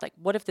thought, like,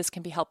 what if this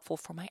can be helpful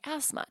for my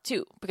asthma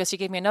too? Because she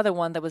gave me another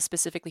one that was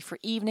specifically for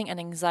evening and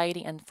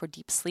anxiety and for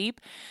deep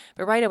sleep.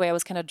 But right away, I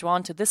was kind of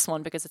drawn to this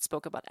one because it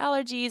spoke about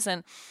allergies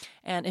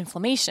and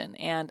inflammation.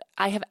 And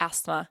I have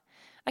asthma.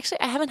 Actually,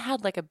 I haven't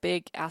had like a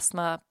big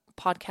asthma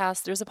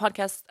podcast. There's a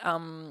podcast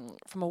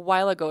from a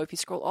while ago, if you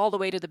scroll all the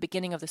way to the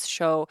beginning of this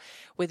show,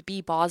 with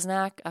B.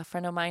 Bosnack, a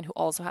friend of mine who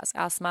also has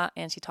asthma.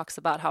 And she talks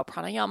about how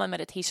pranayama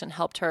meditation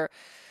helped her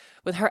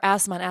with her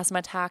asthma and asthma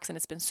attacks, and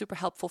it's been super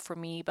helpful for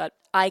me, but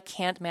I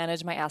can't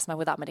manage my asthma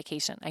without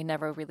medication. I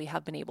never really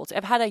have been able to.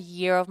 I've had a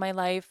year of my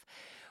life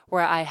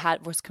where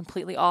was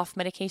completely off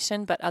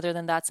medication, but other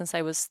than that, since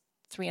I was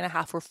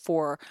 3.5 or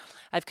 4,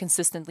 I've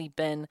consistently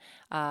been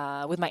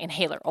with my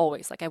inhaler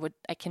always. Like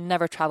I can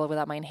never travel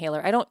without my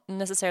inhaler. I don't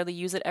necessarily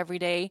use it every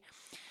day,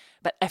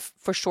 but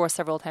for sure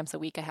several times a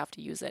week I have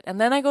to use it. And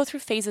then I go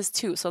through phases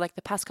too. So like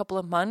the past couple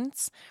of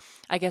months,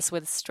 I guess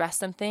with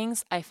stress and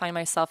things, I find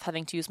myself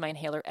having to use my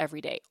inhaler every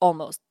day,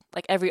 almost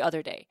like every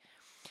other day.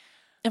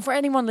 And for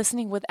anyone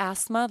listening with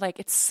asthma, like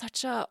it's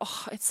such a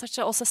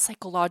also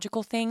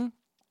psychological thing.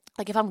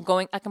 Like if I'm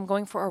going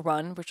for a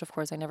run, which of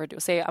course I never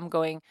do. Say I'm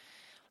going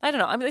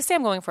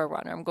for a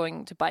run or I'm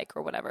going to bike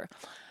or whatever.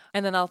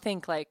 And then I'll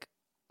think like,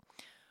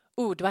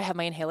 ooh, do I have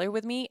my inhaler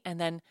with me?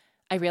 And then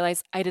I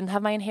realized I didn't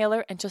have my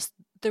inhaler, and just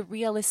the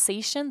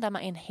realization that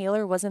my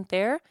inhaler wasn't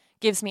there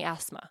gives me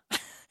asthma.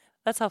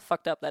 That's how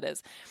fucked up that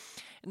is.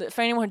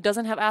 For anyone who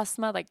doesn't have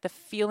asthma, like the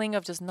feeling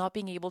of just not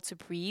being able to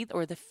breathe,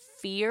 or the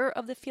fear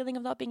of the feeling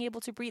of not being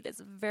able to breathe,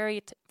 is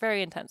very,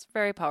 very intense,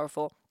 very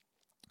powerful,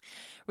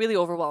 really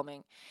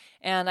overwhelming.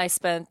 And I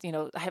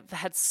have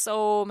had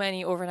so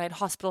many overnight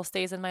hospital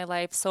stays in my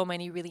life, so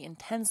many really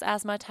intense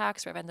asthma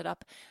attacks where I've ended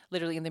up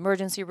literally in the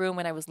emergency room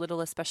when I was little,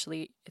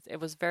 especially.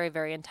 It was very,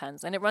 very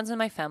intense. And it runs in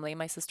my family.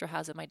 My sister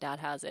has it. My dad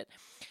has it.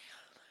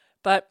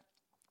 But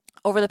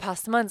over the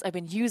past months, I've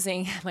been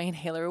using my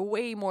inhaler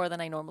way more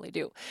than I normally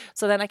do.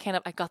 So then I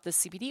got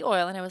this CBD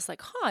oil, and I was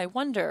like, I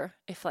wonder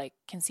if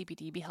can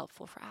CBD be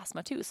helpful for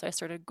asthma too? So I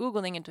started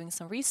Googling and doing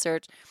some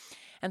research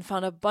and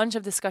found a bunch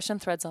of discussion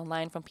threads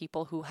online from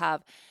people who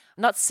have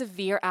not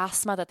severe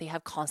asthma, that they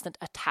have constant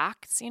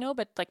attacks,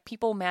 but like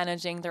people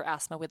managing their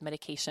asthma with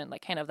medication,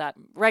 like kind of that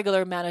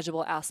regular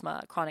manageable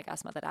asthma, chronic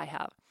asthma that I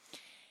have.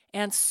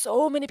 And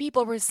so many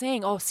people were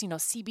saying,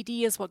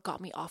 CBD is what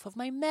got me off of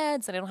my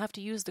meds, and I don't have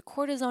to use the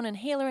cortisone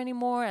inhaler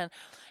anymore,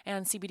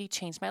 and CBD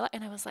changed my life.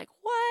 And I was like,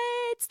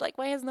 what? Like,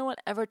 why has no one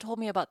ever told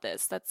me about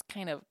this? That's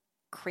kind of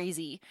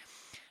crazy.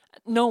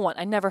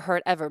 I never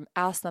heard ever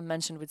asthma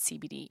mentioned with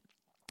CBD.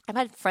 I've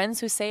had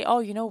friends who say,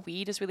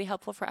 weed is really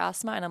helpful for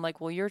asthma. And I'm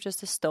like, well, you're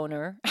just a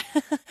stoner.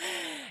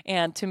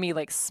 And to me,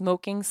 like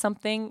smoking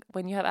something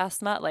when you have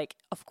asthma, like,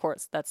 of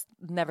course, that's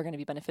never going to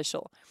be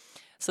beneficial.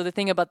 So the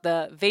thing about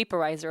the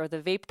vaporizer or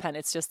the vape pen,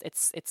 it's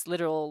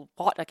literal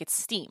water, like it's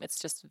steam. It's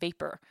just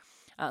vapor.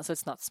 So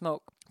it's not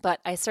smoke.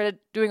 But I started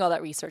doing all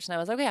that research, and I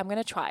was like, okay, I'm going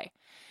to try.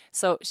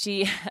 So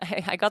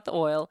I got the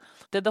oil,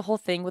 did the whole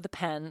thing with the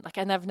pen. Like,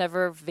 and I've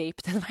never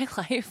vaped in my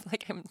life.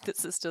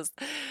 This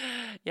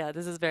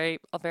is very,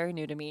 very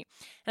new to me.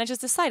 And I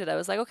just decided, I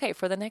was like, okay,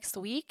 for the next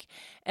week,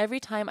 every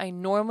time I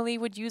normally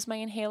would use my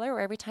inhaler, or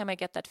every time I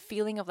get that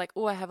feeling of like,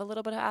 I have a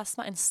little bit of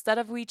asthma, instead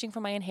of reaching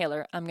for my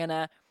inhaler, I'm going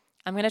to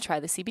try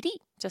the CBD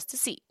just to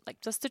see,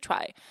 just to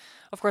try.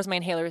 Of course, my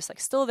inhaler is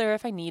still there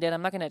if I need it.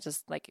 I'm not going to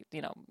just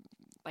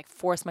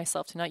force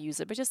myself to not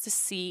use it, but just to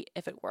see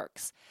if it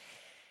works.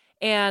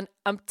 And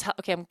I'm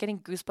getting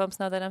goosebumps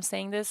now that I'm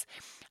saying this.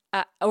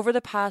 Over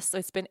the past,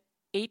 it's been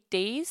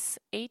 7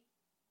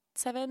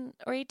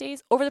 or 8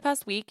 days. Over the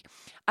past week,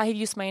 I have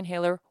used my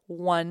inhaler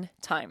one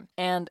time.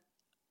 And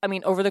I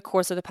mean, over the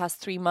course of the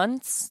past 2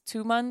 months,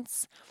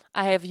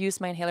 I have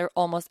used my inhaler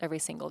almost every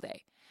single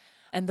day.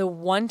 And the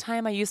one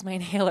time I used my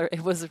inhaler,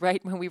 it was right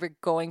when we were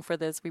going for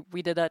this.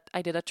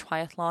 I did a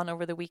triathlon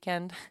over the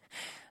weekend.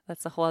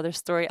 That's a whole other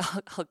story.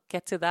 I'll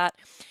get to that.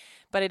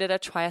 But I did a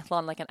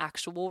triathlon, like an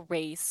actual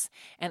race.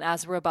 And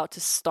as we're about to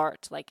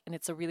start, and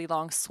it's a really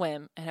long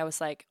swim, and I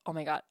was like, oh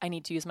my God, I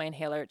need to use my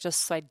inhaler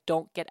just so I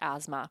don't get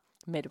asthma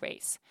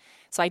mid-race.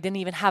 So I didn't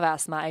even have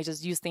asthma. I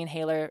just used the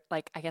inhaler,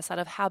 I guess out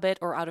of habit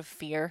or out of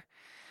fear.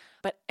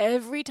 But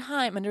every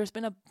time, and there's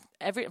been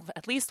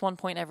at least one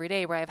point every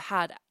day where I've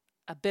had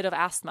a bit of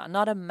asthma,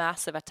 not a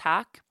massive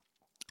attack,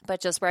 but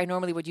just where I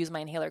normally would use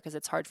my inhaler because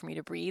it's hard for me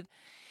to breathe.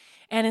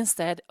 And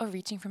instead of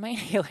reaching for my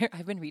inhaler,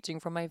 I've been reaching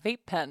for my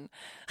vape pen.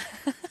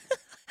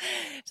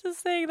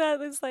 Just saying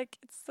that is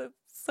it's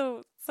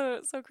so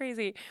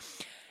crazy.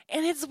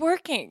 And it's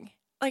working.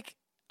 I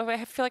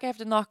feel like I have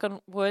to knock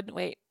on wood.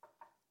 Wait.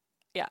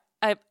 Yeah.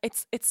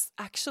 It's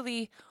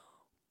actually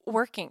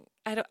working.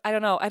 I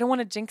don't know. I don't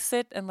want to jinx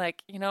it. And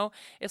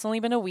it's only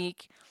been a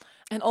week.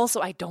 And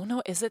also, I don't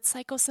know, is it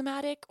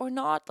psychosomatic or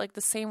not?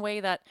 The same way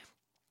that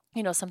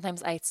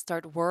sometimes I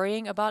start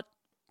worrying about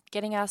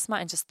getting asthma,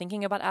 and just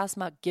thinking about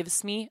asthma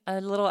gives me a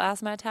little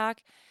asthma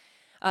attack.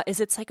 Is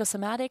it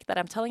psychosomatic that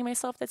I'm telling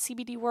myself that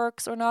CBD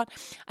works or not?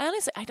 I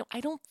honestly,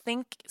 I don't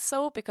think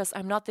so, because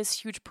I'm not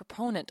this huge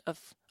proponent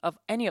of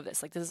any of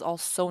this. Like, this is all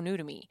so new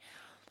to me,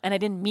 and I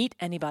didn't meet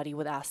anybody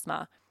with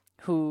asthma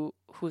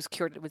who's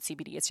cured it with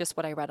CBD. It's just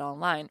what I read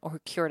online, or who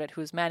cured it,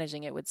 who's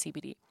managing it with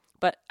CBD.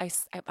 But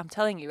I'm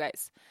telling you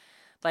guys,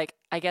 like,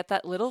 I get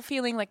that little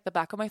feeling like the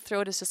back of my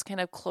throat is just kind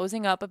of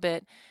closing up a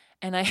bit.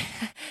 And I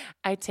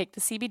I take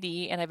the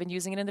CBD, and I've been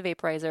using it in the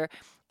vaporizer.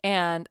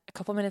 And a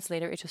couple minutes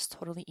later, it just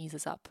totally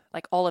eases up.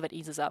 Like, all of it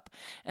eases up.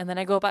 And then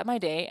I go about my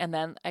day, and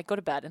then I go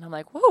to bed, and I'm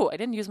like, whoa, I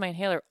didn't use my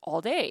inhaler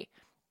all day.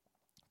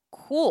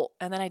 Cool.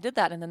 And then I did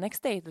that, and the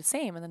next day the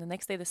same, and then the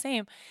next day the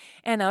same.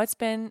 And now it's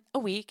been a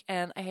week,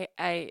 and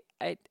I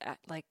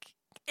like,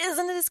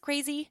 isn't this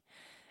crazy?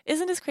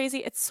 Isn't this crazy?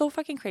 It's so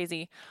fucking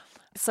crazy.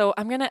 So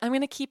I'm gonna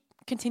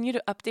continue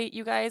to update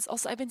you guys.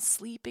 Also, I've been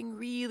sleeping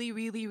really,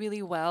 really,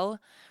 really well.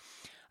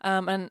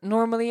 And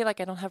normally, like,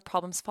 I don't have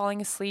problems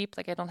falling asleep.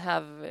 Like, I don't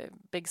have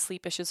big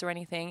sleep issues or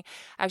anything.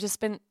 I've just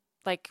been,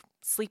 like,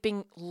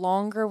 sleeping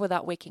longer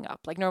without waking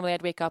up. Like, normally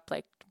I'd wake up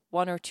like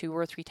 1 or 2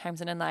 or 3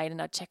 times in a night,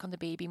 and I'd check on the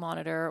baby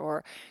monitor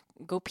or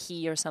go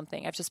pee or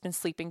something. I've just been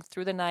sleeping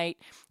through the night,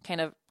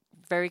 kind of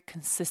very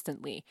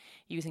consistently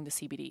using the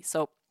CBD.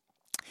 So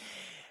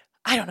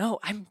I don't know.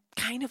 I'm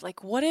kind of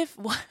like, what if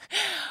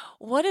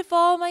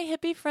all my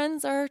hippie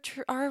friends are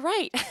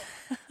right?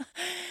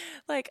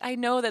 Like, I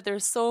know that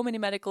there's so many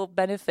medical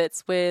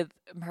benefits with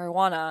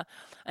marijuana,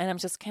 and I'm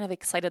just kind of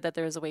excited that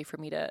there is a way for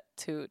me to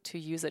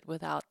use it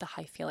without the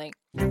high feeling.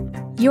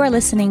 You are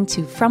listening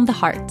to From the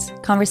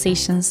Heart,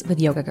 Conversations with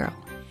Yoga Girl.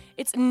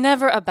 It's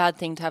never a bad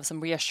thing to have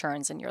some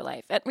reassurance in your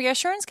life. And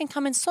reassurance can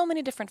come in so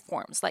many different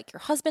forms, like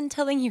your husband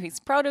telling you he's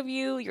proud of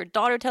you, your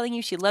daughter telling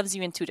you she loves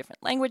you in 2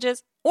 different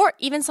languages, or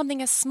even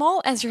something as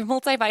small as your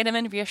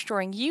multivitamin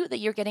reassuring you that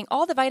you're getting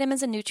all the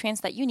vitamins and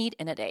nutrients that you need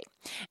in a day.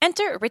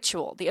 Enter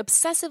Ritual, the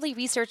obsessively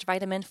researched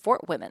vitamin for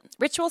women.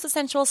 Ritual's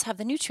essentials have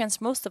the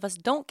nutrients most of us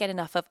don't get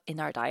enough of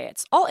in our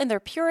diets, all in their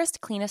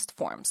purest, cleanest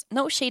forms.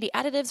 No shady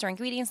additives or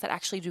ingredients that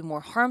actually do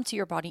more harm to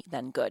your body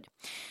than good.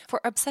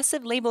 For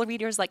obsessive label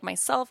readers like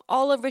myself,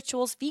 all of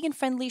Ritual's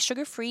vegan-friendly,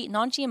 sugar-free,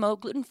 non-GMO,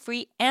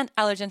 gluten-free, and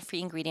allergen-free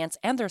ingredients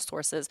and their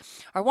sources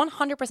are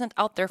 100%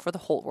 out there for the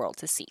whole world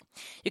to see.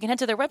 You can head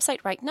to their website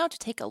right now to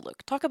take a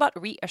look. Talk about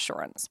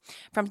reassurance.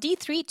 From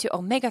D3 to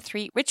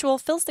omega-3, Ritual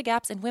fills the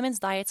gaps in women's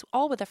diets,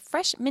 all with a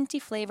fresh, minty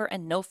flavor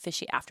and no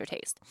fishy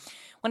aftertaste.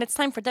 When it's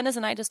time for Dennis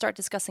and I to start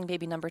discussing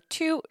baby number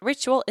 2,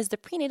 Ritual is the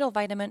prenatal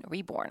vitamin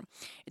reborn.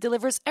 It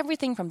delivers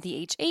everything from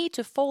DHA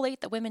to folate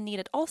that women need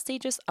at all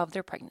stages of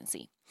their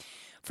pregnancy.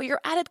 For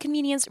your added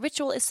convenience,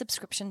 Ritual is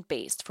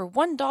subscription-based. For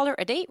 $1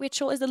 a day,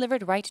 Ritual is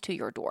delivered right to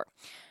your door.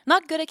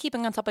 Not good at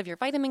keeping on top of your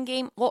vitamin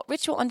game? Well,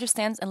 Ritual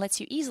understands and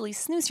lets you easily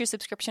snooze your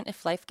subscription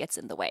if life gets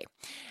in the way.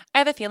 I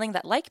have a feeling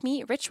that, like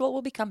me, Ritual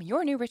will become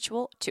your new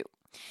ritual, too.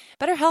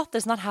 Better health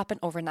does not happen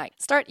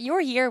overnight. Start your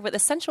year with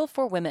Essential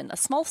for Women, a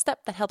small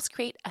step that helps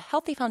create a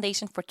healthy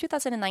foundation for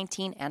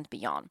 2019 and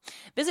beyond.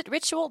 Visit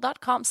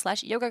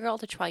ritual.com/yogagirl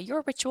to try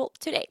your ritual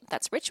today.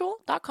 That's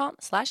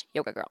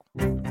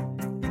ritual.com/yogagirl.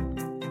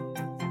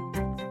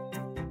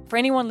 For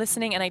anyone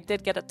listening, and I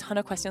did get a ton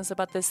of questions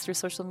about this through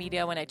social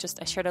media when I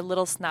shared a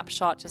little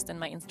snapshot just in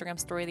my Instagram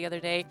story the other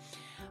day.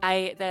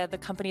 The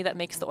company that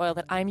makes the oil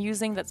that I'm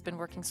using that's been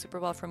working super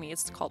well for me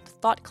is called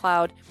Thought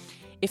Cloud.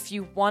 If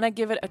you want to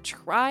give it a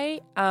try,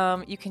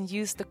 you can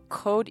use the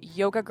code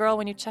YogaGirl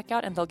when you check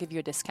out, and they'll give you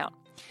a discount.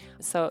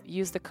 So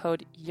use the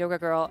code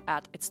YogaGirl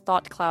at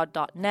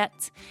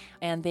itsthoughtcloud.net,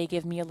 and they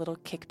give me a little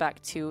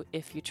kickback too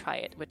if you try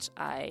it, which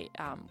I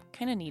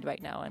kind of need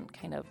right now and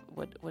kind of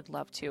would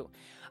love to.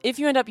 If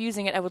you end up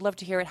using it, I would love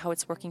to hear it, how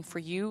it's working for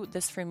you.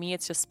 This, for me,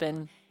 it's just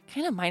been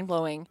kind of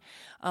mind-blowing.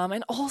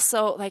 And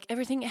also, like,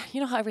 everything,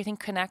 you know how everything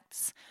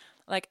connects?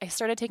 Like, I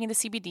started taking the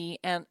CBD,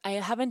 and I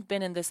haven't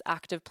been in this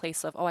active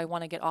place of, I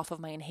want to get off of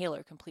my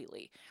inhaler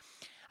completely.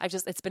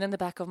 It's been in the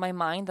back of my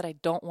mind that I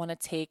don't want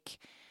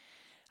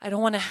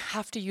to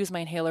have to use my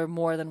inhaler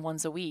more than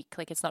once a week.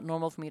 Like, it's not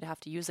normal for me to have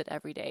to use it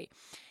every day.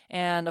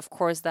 And of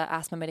course, the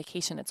asthma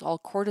medication, it's all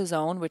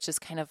cortisone, which is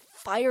kind of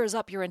fires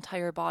up your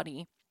entire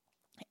body.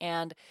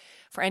 And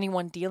for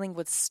anyone dealing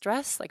with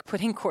stress, like,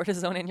 putting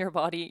cortisone in your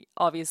body,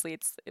 obviously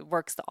it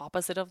works the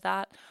opposite of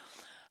that.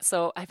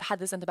 So I've had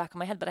this in the back of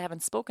my head, but I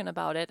haven't spoken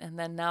about it. And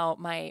then now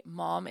my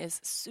mom is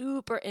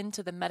super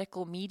into the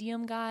medical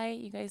medium guy.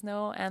 You guys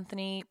know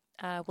Anthony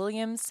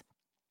Williams.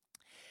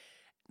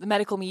 The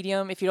medical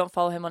medium, if you don't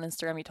follow him on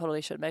Instagram, you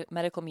totally should.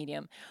 Medical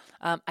medium.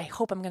 I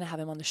hope I'm going to have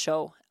him on the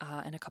show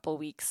in a couple of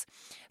weeks.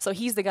 So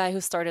he's the guy who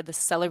started the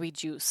celery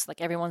juice.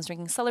 Like, everyone's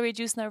drinking celery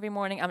juice now every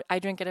morning. I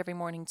drink it every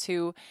morning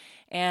too.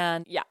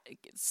 And yeah,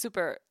 it's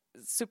super,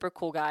 super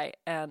cool guy,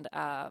 and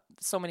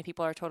so many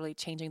people are totally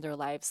changing their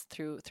lives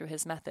through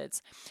his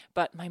methods.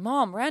 But my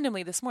mom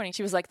randomly this morning,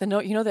 she was like,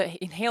 the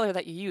inhaler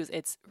that you use,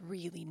 it's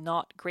really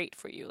not great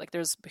for you. Like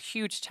there's a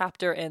huge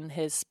chapter in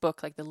his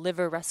book, like the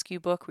liver rescue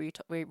book,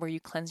 where you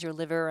cleanse your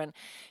liver, and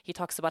he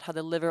talks about how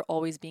the liver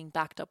always being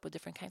backed up with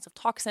different kinds of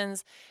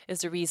toxins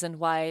is the reason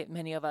why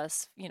many of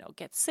us,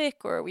 get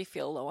sick or we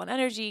feel low on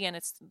energy, and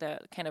it's the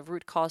kind of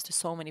root cause to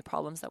so many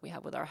problems that we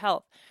have with our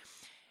health.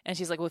 And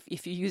she's like, well,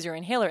 if you use your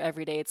inhaler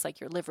every day, it's like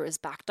your liver is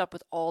backed up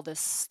with all this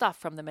stuff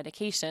from the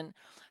medication.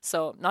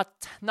 So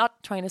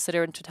not trying to sit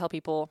here and to tell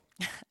people,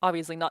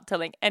 obviously not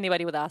telling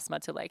anybody with asthma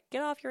to like,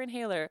 get off your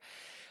inhaler.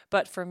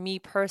 But for me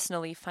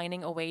personally,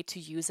 finding a way to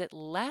use it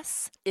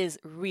less is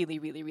really,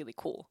 really, really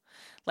cool.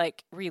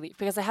 Like really,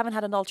 because I haven't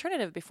had an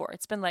alternative before.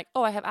 It's been like,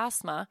 oh, I have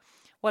asthma.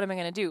 What am I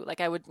going to do?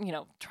 Like I would,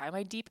 try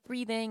my deep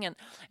breathing, and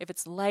if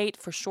it's light,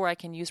 for sure I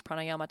can use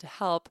pranayama to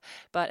help.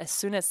 But as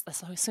soon as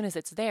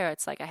it's there,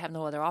 it's like I have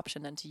no other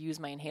option than to use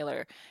my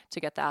inhaler to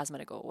get the asthma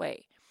to go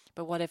away.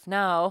 But what if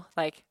now,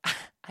 like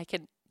I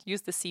can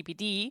use the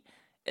CBD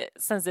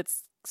since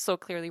it's so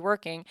clearly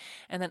working,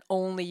 and then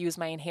only use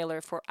my inhaler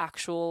for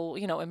actual,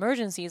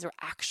 emergencies or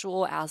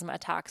actual asthma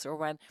attacks,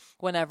 or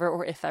whenever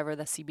or if ever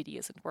the CBD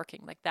isn't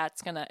working. Like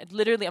that's gonna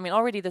literally,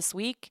 already this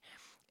week,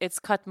 it's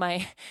cut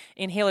my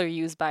inhaler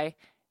use by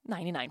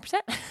 99%,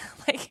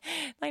 like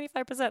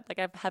 95%. Like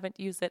I haven't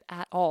used it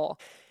at all.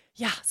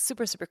 Yeah,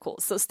 super, super cool.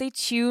 So stay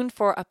tuned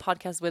for a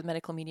podcast with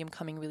medical medium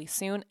coming really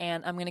soon,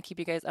 and I'm going to keep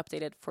you guys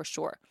updated for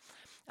sure.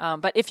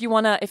 But if you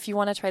wanna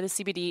try the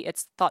CBD,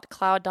 it's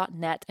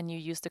thoughtcloud.net, and you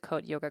use the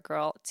code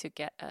YogaGirl to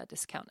get a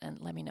discount. And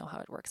let me know how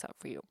it works out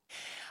for you.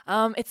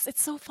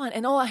 It's so fun.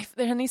 And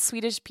there are any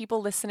Swedish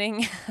people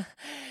listening.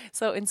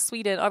 So in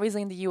Sweden,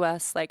 obviously in the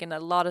US, like in a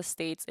lot of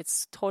states,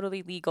 it's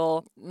totally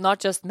legal. Not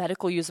just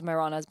medical use of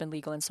marijuana has been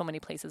legal in so many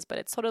places, but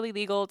it's totally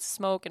legal to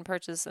smoke and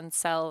purchase and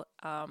sell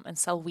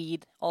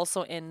weed,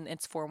 also in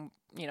its form,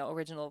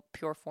 original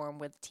pure form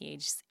with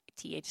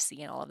THC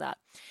and all of that.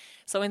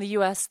 So in the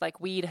US, like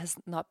weed has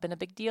not been a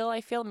big deal,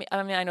 I feel.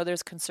 I know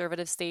there's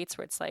conservative states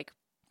where it's like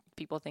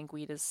people think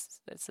weed it's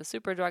a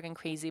super drug and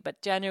crazy,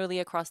 but generally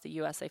across the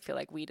US, I feel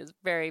like weed is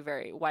very,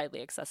 very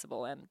widely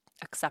accessible and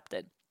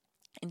accepted.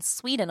 In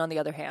Sweden, on the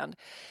other hand,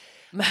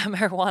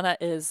 marijuana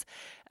is,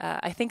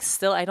 I think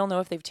still, I don't know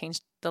if they've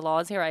changed the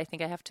laws here. I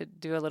think I have to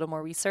do a little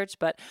more research,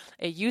 but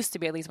it used to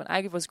be, at least when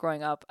I was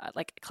growing up,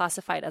 like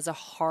classified as a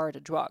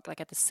hard drug,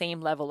 like at the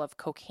same level of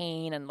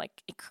cocaine and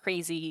like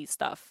crazy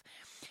stuff.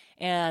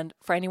 And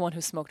for anyone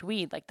who smoked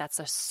weed, like that's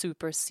a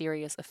super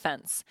serious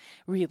offense,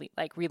 really,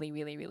 like really,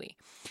 really, really.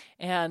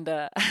 And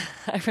I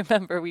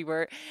remember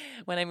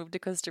when I moved to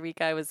Costa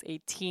Rica, I was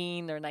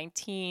 18 or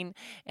 19,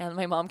 and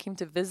my mom came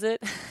to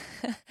visit.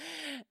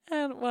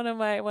 And one of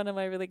my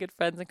really good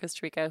friends in Costa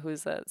Rica,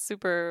 who's a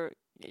super,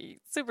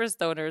 super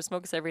stoner,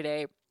 smokes every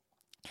day,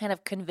 kind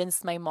of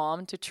convinced my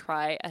mom to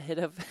try a hit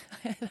of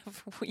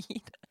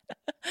weed.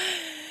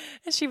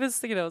 And she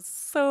was,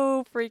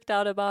 so freaked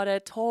out about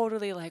it,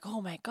 totally like,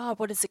 oh my God,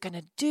 what is it going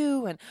to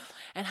do? And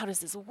how does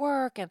this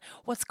work? And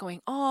what's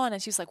going on?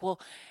 And she was like, well,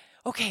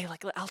 okay,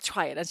 like I'll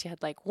try it. And she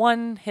had like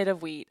one hit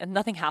of weed and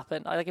nothing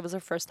happened. Like it was her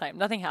first time.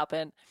 Nothing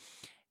happened.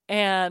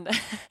 And,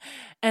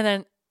 and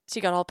then she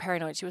got all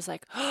paranoid. She was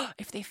like, oh,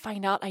 if they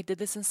find out I did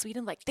this in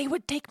Sweden, like they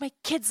would take my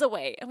kids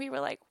away. And we were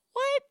like,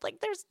 what?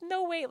 Like there's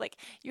no way. Like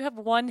you have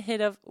one hit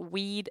of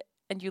weed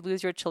and you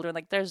lose your children.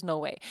 Like there's no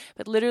way.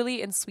 But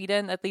literally in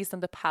Sweden, at least in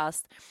the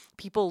past,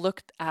 people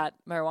looked at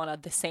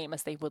marijuana the same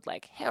as they would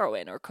like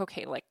heroin or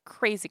cocaine, like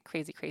crazy,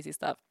 crazy, crazy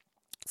stuff.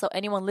 So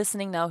anyone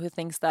listening now who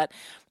thinks that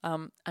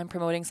I'm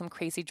promoting some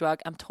crazy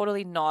drug, I'm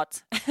totally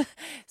not.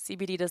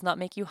 CBD does not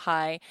make you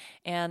high,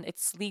 and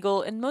it's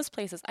legal in most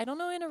places. I don't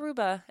know in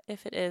Aruba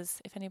if it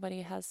is. If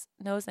anybody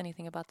knows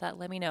anything about that,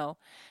 let me know.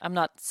 I'm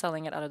not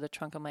selling it out of the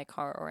trunk of my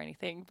car or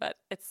anything, but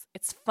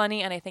it's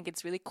funny, and I think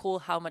it's really cool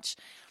how much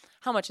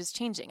is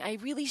changing. I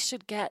really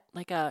should get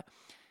like a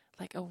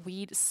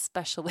weed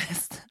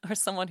specialist or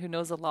someone who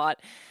knows a lot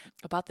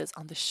about this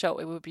on the show.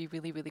 It would be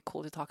really, really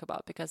cool to talk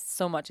about because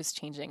so much is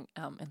changing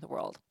in the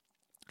world.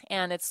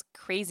 And it's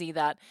crazy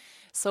that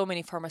so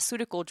many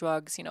pharmaceutical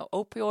drugs,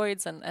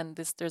 opioids, and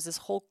there's this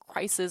whole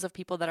crisis of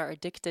people that are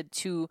addicted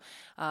to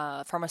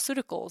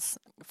pharmaceuticals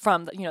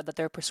from, that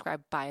they're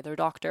prescribed by their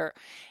doctor.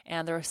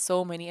 And there are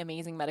so many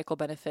amazing medical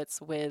benefits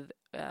with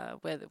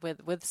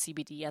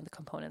CBD and the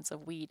components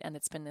of weed, and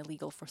it's been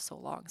illegal for so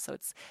long. So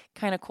it's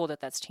kind of cool that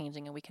that's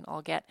changing, and we can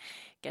all get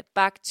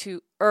back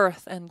to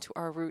earth and to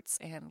our roots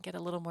and get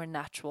a little more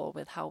natural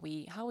with how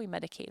we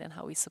medicate and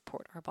how we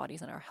support our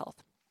bodies and our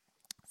health.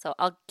 So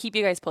I'll keep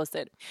you guys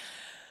posted.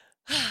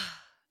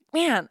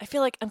 Man, I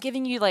feel like I'm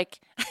giving you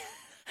like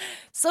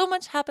so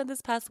much happened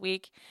this past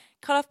week.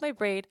 Cut off my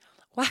braid,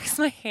 waxed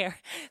my hair,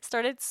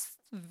 started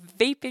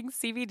vaping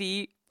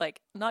CBD,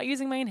 like not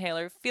using my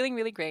inhaler, feeling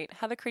really great,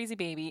 have a crazy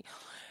baby.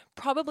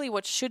 Probably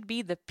what should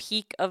be the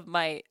peak of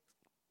my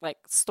like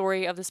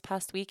story of this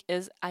past week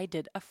is I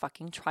did a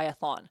fucking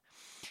triathlon.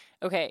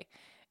 Okay.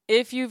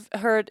 if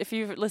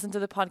you've listened to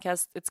the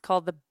podcast, it's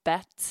called The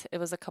Bet. It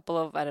was a couple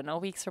of, I don't know,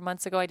 weeks or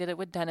months ago. I did it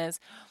with Dennis.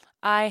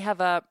 I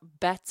have a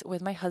bet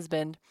with my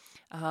husband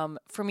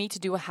for me to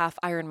do a half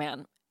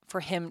Ironman, for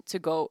him to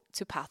go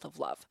to Path of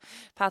Love.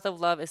 Path of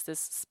Love is this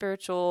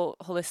spiritual,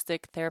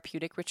 holistic,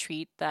 therapeutic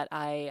retreat that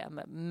I am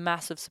a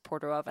massive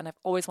supporter of, and I've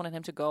always wanted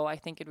him to go. I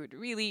think it would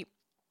really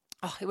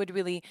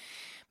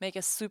make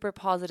a super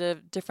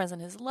positive difference in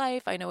his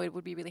life. I know it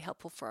would be really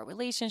helpful for our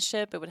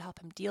relationship. It would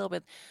help him deal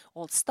with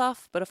old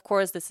stuff. But of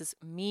course, this is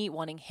me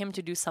wanting him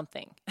to do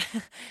something.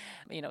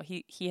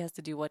 He has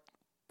to do what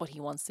he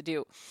wants to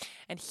do.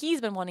 And he's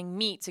been wanting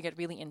me to get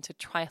really into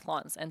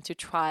triathlons and to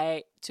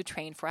try to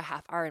train for a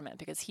half Ironman,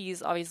 because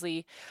he's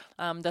obviously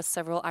does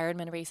several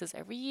Ironman races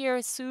every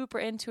year, super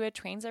into it,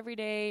 trains every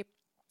day,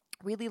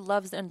 really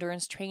loves the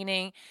endurance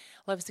training,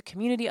 loves the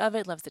community of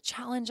it, loves the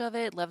challenge of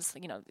it, loves,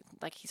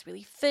 like he's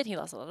really fit, he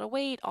lost a lot of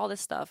weight, all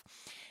this stuff.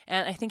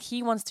 And I think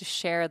he wants to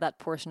share that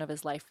portion of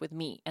his life with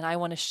me. And I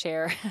want to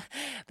share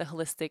the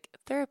holistic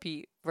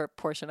therapy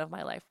portion of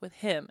my life with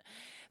him.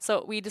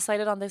 So we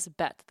decided on this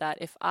bet that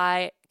if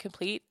I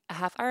complete a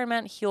half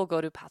Ironman, he'll go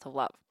to Path of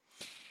Love.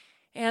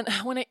 And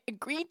when I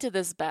agreed to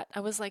this bet, I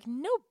was like,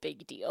 no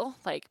big deal.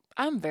 Like,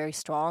 I'm very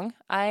strong.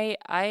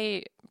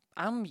 I'm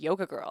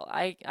yoga girl.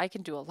 I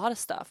can do a lot of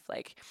stuff.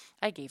 Like,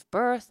 I gave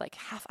birth, like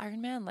half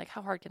Ironman. Like,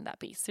 how hard can that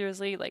be?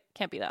 Seriously, like,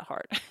 can't be that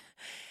hard.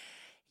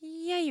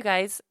 Yeah, you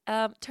guys.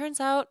 Turns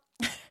out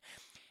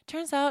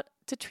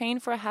to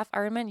train for a half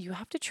Ironman, you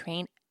have to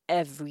train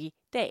every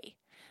day.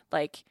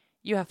 Like,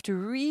 you have to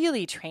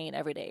really train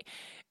every day.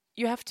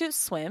 You have to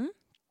swim.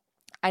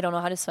 I don't know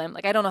how to swim.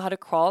 Like, I don't know how to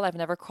crawl. I've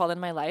never crawled in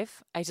my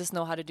life. I just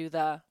know how to do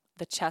the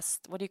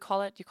chest. What do you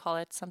call it? You call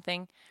it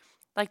something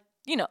like,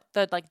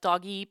 the like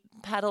doggy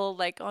paddle,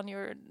 like on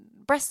your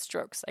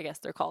breaststrokes, I guess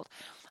they're called.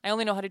 I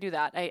only know how to do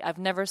that. I've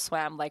never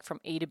swam like from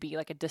A to B,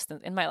 like a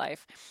distance in my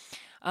life.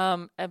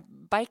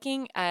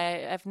 Biking,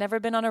 I've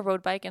never been on a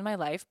road bike in my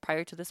life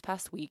prior to this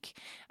past week.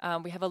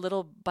 We have a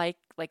little bike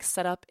like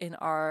set up in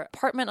our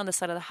apartment on the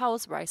side of the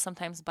house where I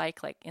sometimes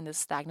bike like in this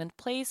stagnant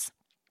place,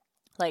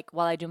 like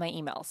while I do my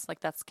emails. Like,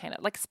 that's kind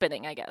of like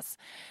spinning, I guess.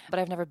 But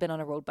I've never been on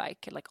a road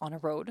bike, like on a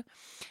road.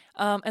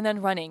 And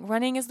then running.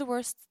 Running is the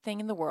worst thing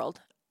in the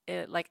world.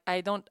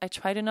 I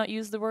try to not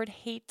use the word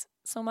hate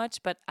so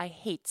much, but I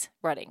hate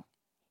running,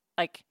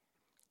 like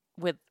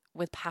with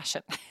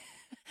passion.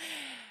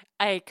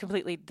 I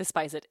completely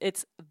despise it.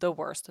 It's the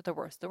worst.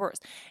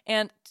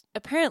 And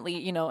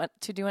apparently,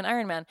 to do an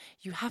Ironman,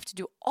 you have to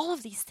do all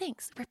of these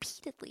things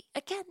repeatedly,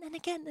 again and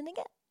again and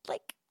again.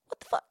 Like,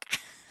 what the fuck?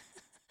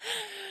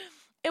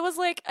 It was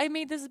like I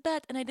made this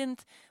bet and I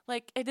didn't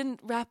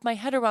wrap my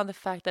head around the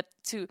fact that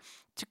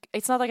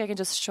it's not like I can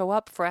just show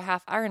up for a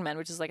half Ironman,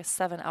 which is like a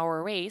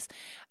 7-hour race,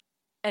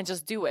 and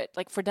just do it.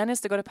 Like, for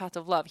Dennis to go to Path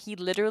of Love, he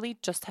literally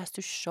just has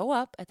to show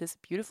up at this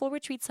beautiful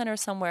retreat center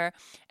somewhere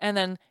and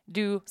then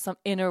do some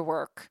inner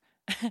work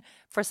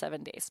for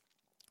 7 days,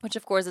 which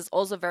of course is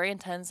also very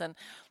intense and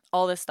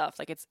all this stuff.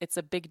 Like, it's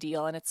a big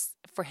deal, and it's,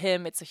 for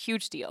him, it's a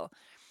huge deal,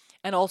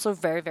 and also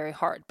very, very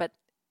hard. But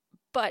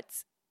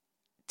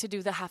to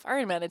do the half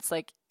Ironman, it's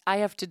like I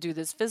have to do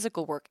this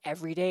physical work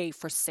every day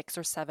for 6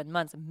 or 7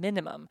 months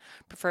minimum,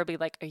 preferably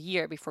like a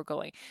year before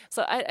going.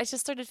 So I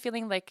just started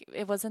feeling like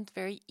it wasn't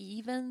very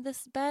even,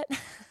 this bet.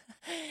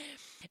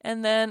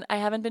 And then I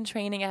haven't been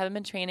training.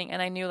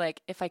 And I knew,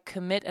 like, if I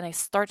commit and I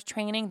start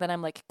training, then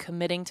I'm like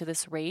committing to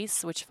this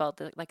race, which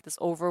felt like this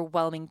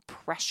overwhelming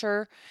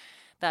pressure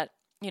that,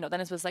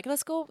 then it was like,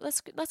 let's go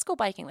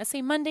biking. Let's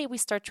say Monday we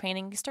start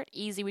training. We start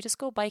easy. We just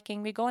go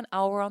biking. We go an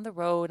hour on the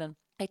road, and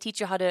I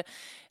teach you how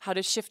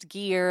to shift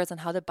gears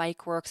and how the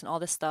bike works and all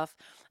this stuff.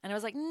 And I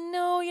was like,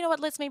 no, you know what?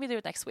 Let's maybe do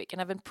it next week.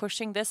 And I've been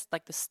pushing this,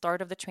 like the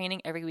start of the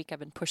training, every week I've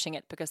been pushing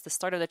it, because the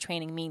start of the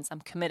training means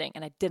I'm committing,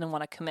 and I didn't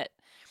want to commit.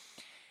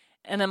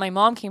 And then my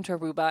mom came to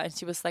Aruba and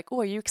she was like,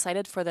 oh, are you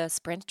excited for the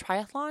sprint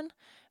triathlon?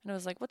 And I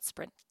was like, what's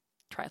sprint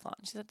triathlon?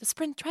 She said, the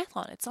sprint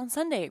triathlon. It's on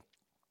Sunday.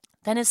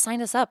 Dennis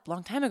signed us up a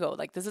long time ago.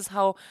 Like, this is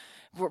how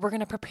we're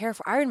going to prepare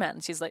for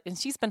Ironman. She's like, and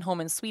she's been home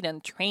in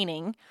Sweden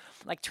training.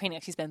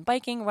 She's been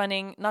biking,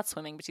 running, not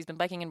swimming, but she's been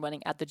biking and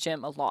running at the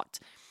gym a lot,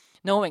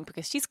 knowing,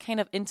 because she's kind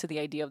of into the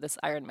idea of this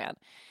Ironman.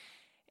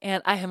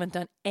 And I haven't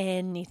done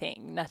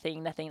anything,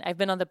 nothing. I've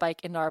been on the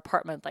bike in our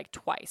apartment like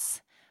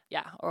twice.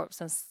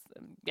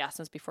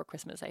 Since before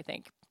Christmas, I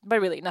think. But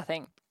really,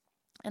 nothing.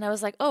 And I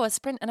was like, oh, a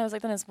sprint. And I was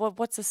like, Dennis,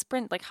 what's a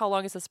sprint? Like, how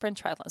long is a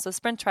sprint triathlon? So a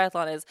sprint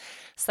triathlon is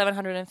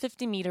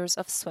 750 meters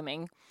of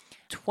swimming,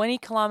 20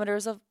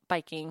 kilometers of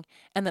biking,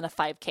 and then a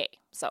 5K.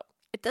 So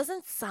it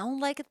doesn't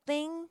sound like a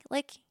thing.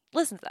 Like,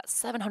 listen to that,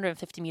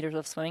 750 meters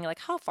of swimming. Like,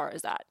 how far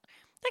is that?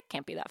 That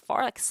can't be that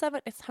far. Like,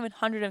 it's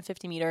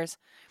 750 meters.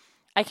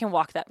 I can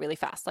walk that really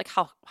fast. Like,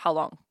 how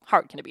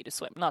hard can it be to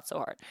swim? Not so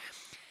hard.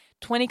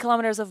 20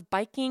 kilometers of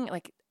biking,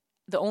 like,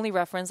 the only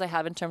reference I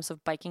have in terms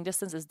of biking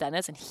distance is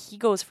Dennis, and he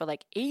goes for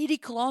like 80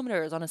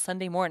 kilometers on a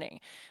Sunday morning.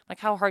 Like,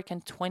 how hard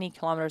can 20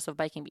 kilometers of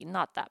biking be?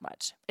 Not that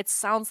much. It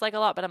sounds like a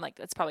lot, but I'm like,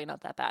 it's probably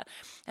not that bad.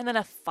 And then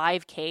a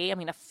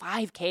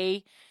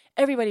 5K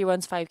Everybody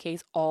runs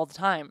 5Ks all the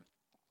time.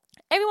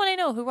 Everyone I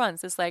know who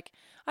runs is like,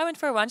 I went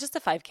for a run, just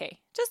a 5K,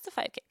 just a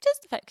 5K,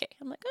 just a 5K.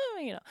 I'm like,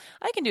 oh,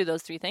 I can do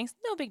those 3 things.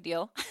 No big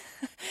deal.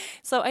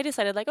 So I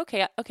decided like,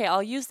 okay,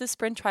 I'll use this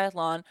sprint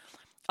triathlon.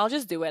 I'll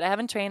just do it. I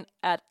haven't trained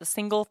at a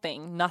single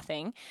thing,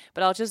 nothing,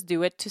 but I'll just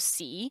do it to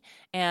see.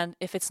 And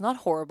if it's not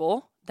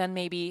horrible, then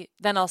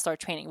I'll start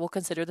training. We'll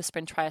consider the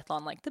sprint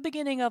triathlon like the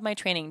beginning of my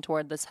training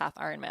toward this half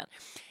Ironman.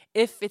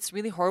 If it's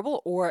really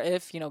horrible, or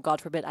if, God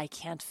forbid, I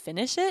can't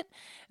finish it,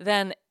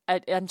 then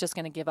I'm just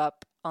going to give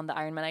up on the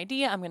Ironman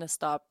idea. I'm going to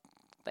stop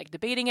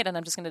debating it, and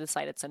I'm just going to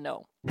decide it's a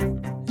no.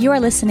 You are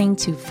listening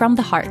to From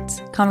the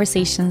Heart,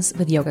 Conversations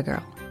with Yoga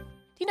Girl.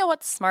 You know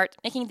what's smart?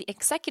 Making the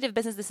executive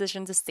business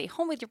decision to stay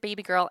home with your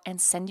baby girl and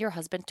send your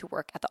husband to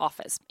work at the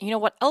office. You know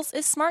what else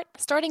is smart?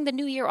 Starting the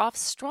new year off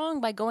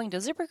strong by going to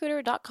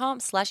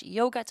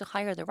ZipRecruiter.com/yoga to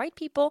hire the right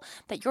people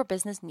that your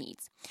business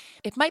needs.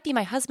 It might be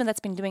my husband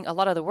that's been doing a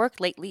lot of the work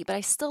lately, but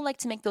I still like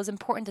to make those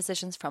important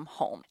decisions from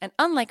home. And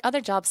unlike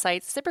other job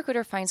sites,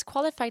 ZipRecruiter finds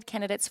qualified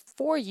candidates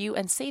for you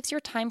and saves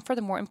your time for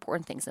the more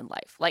important things in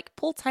life, like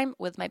pool time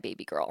with my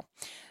baby girl.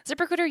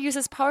 ZipRecruiter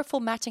uses powerful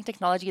matching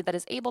technology that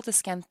is able to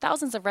scan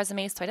thousands of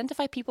resumes to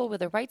identify people with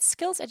the right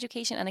skills,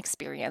 education, and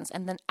experience,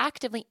 and then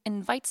actively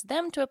invites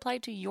them to apply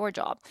to your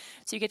job,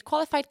 so you get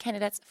qualified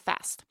candidates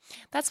fast.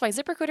 That's why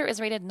ZipRecruiter is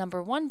rated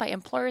number 1 by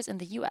employers in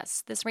the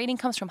US. This rating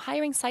comes from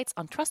hiring sites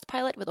on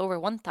Trustpilot with over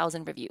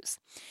 1,000 reviews.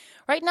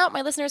 Right now,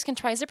 my listeners can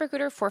try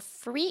ZipRecruiter for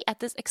free at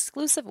this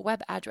exclusive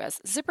web address,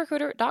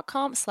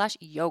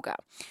 ZipRecruiter.com/yoga.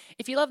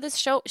 If you love this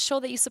show, show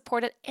that you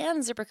support it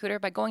and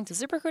ZipRecruiter by going to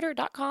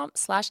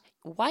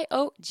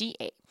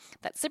ZipRecruiter.com/YOGA.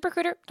 That's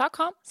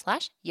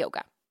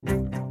ZipRecruiter.com/yoga.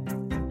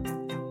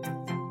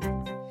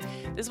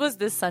 This was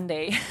this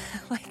Sunday,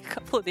 like a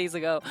couple of days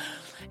ago.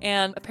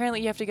 And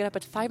apparently you have to get up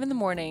at 5 in the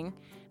morning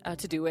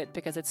to do it,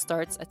 because it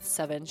starts at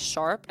 7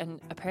 sharp.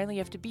 And apparently you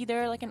have to be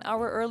there like an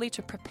hour early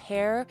to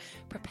prepare.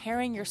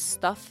 Preparing your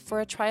stuff for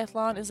a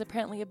triathlon is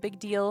apparently a big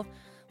deal.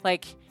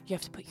 Like, you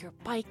have to put your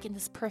bike in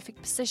this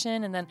perfect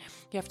position, and then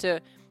you have to,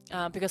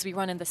 because we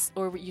run in this,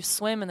 or you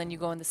swim and then you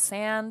go in the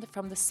sand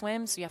from the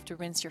swim, so you have to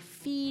rinse your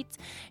feet.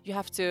 You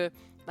have to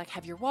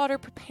have your water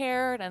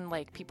prepared, and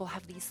people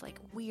have these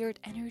weird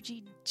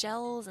energy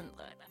gels, and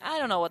I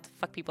don't know what the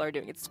fuck people are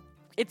doing.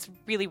 It's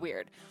really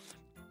weird.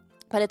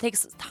 But it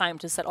takes time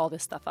to set all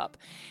this stuff up.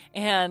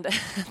 And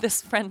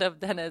this friend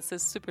of Dennis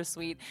is super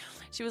sweet.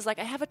 She was like,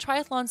 I have a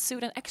triathlon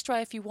suit, an extra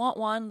if you want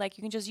one. You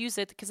can just use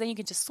it, because then you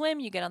can just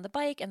swim, you get on the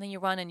bike, and then you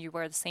run and you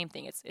wear the same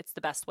thing. It's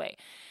the best way.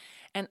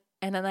 And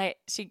then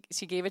she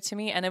gave it to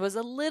me, and it was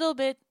a little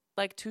bit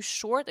too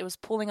short. It was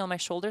pulling on my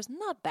shoulders.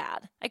 Not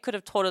bad. I could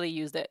have totally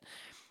used it.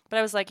 But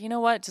I was like, you know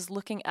what? Just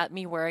looking at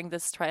me wearing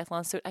this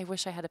triathlon suit, I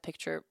wish I had a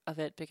picture of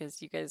it, because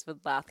you guys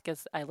would laugh,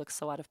 because I look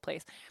so out of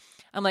place.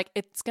 I'm like,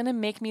 it's going to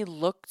make me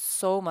look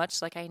so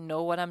much like I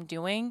know what I'm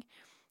doing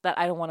that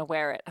I don't want to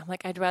wear it. I'm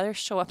like, I'd rather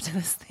show up to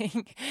this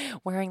thing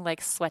wearing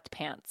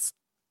sweatpants,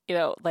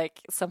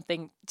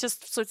 something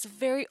just so it's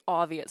very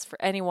obvious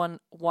for anyone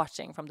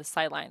watching from the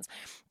sidelines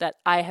that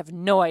I have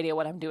no idea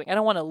what I'm doing. I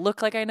don't want to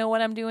look like I know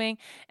what I'm doing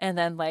and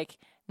then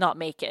not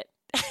make it.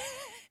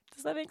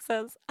 Does that make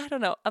sense? I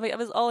don't know. I mean, I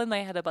was all in my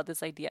head about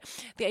this idea.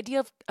 The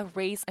idea of a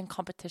race and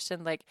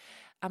competition,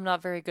 I'm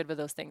not very good with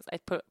those things. I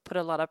put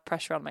a lot of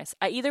pressure on myself.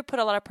 I either put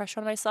a lot of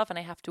pressure on myself and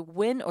I have to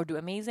win or do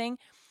amazing,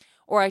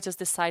 or I just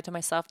decide to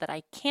myself that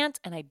I can't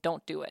and I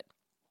don't do it.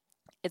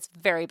 It's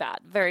very bad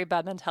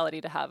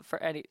mentality to have for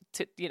no.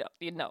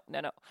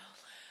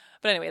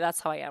 But anyway, that's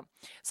how I am.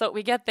 So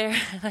we get there,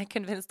 and I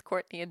convinced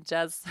Courtney and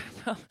Jess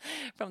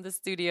from the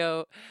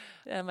studio,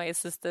 my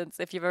assistants.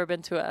 If you've ever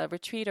been to a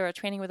retreat or a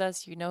training with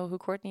us, you know who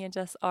Courtney and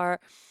Jess are.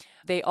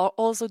 They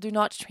also do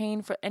not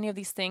train for any of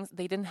these things.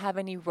 They didn't have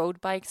any road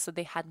bikes, so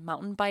they had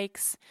mountain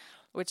bikes,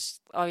 which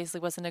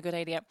obviously wasn't a good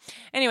idea.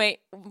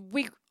 Anyway,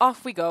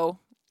 off we go,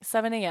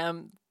 7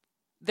 a.m.,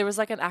 there was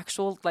an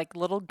actual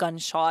little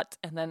gunshot,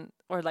 and then,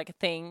 or a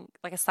thing,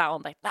 a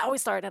sound, now we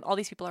start, and all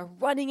these people are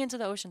running into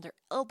the ocean. They're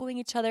elbowing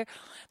each other.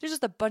 There's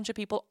just a bunch of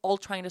people all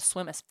trying to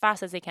swim as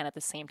fast as they can at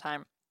the same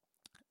time.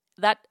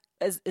 That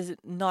is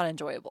not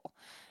enjoyable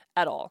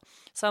at all.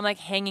 So I'm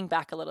hanging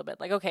back a little bit.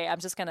 Okay, I'm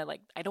just gonna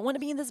I don't want to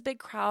be in this big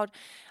crowd.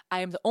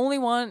 I am the only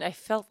one. I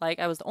felt like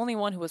I was the only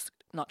one who was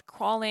not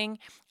crawling.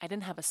 I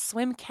didn't have a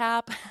swim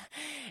cap,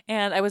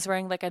 and I was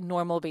wearing a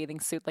normal bathing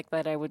suit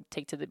that I would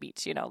take to the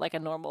beach. A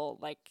normal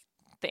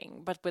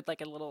thing, but with a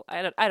little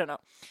I don't know.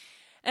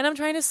 And I'm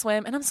trying to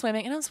swim, and I'm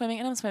swimming, and I'm swimming,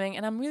 and I'm swimming,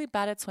 and I'm really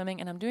bad at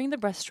swimming, and I'm doing the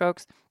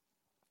breaststrokes,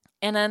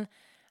 and then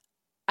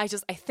I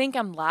think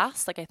I'm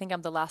last. I think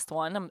I'm the last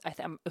one. I'm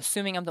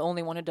assuming I'm the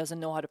only one who doesn't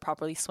know how to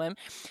properly swim.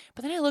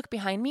 But then I look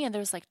behind me, and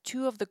there's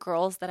 2 of the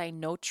girls that I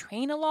know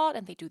train a lot,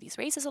 and they do these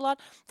races a lot.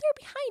 They're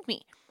behind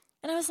me.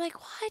 And I was like,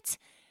 what?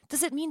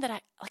 Does it mean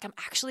that I'm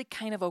actually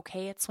kind of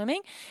okay at swimming?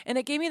 And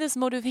it gave me this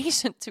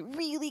motivation to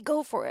really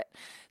go for it.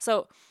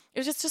 So it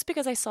was just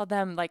because I saw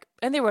them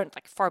and they weren't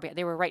far behind.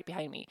 They were right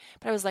behind me.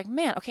 But I was like,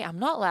 man, okay, I'm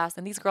not last.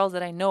 And these girls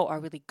that I know are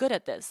really good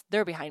at this.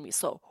 They're behind me.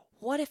 So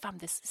what if I'm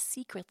this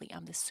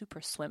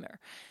super swimmer?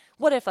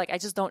 what if like I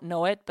just don't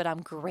know it, but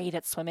I'm great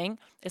at swimming?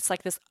 It's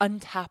like this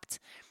untapped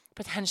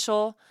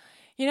potential,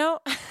 you know?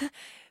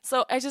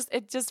 So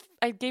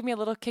it gave me a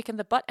little kick in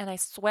the butt and I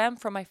swam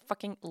for my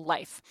fucking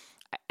life.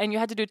 And you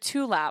had to do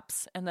 2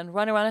 laps and then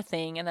run around a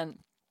thing and then,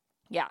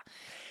 yeah.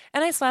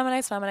 And I swam and I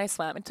swam and I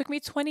swam. It took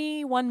me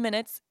 21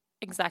 minutes,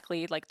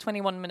 exactly like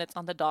 21 minutes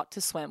on the dot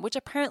to swim, which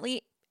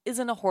apparently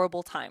isn't a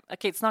horrible time.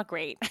 Okay, it's not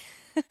great.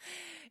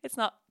 It's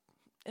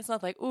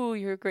not like, ooh,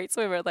 you're a great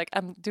swimmer. Like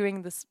I'm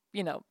doing this,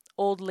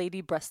 old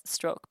lady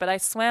breaststroke, but I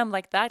swam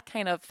like that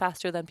kind of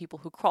faster than people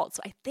who crawled.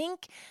 So I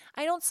think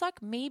I don't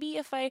suck. Maybe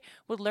if I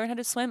would learn how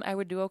to swim, I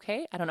would do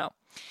okay. I don't know.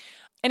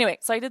 Anyway,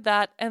 so I did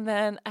that and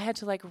then I had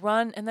to like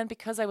run. And then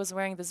because I was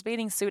wearing this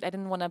bathing suit, I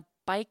didn't want to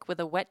bike with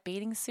a wet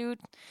bathing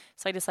suit.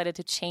 So I decided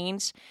to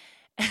change.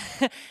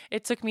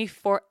 It took me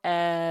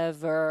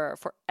forever.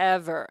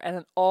 And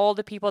then all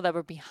the people that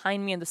were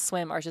behind me in the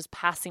swim are just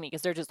passing me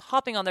because they're just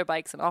hopping on their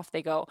bikes and off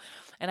they go.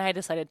 And I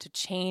decided to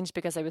change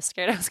because I was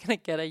scared I was going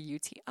to get a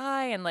UTI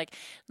and like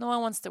no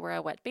one wants to wear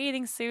a wet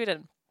bathing suit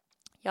and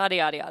yada,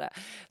 yada, yada.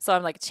 So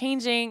I'm like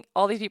changing.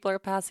 All these people are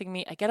passing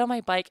me. I get on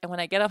my bike. And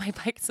when I get on my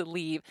bike to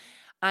leave,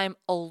 I'm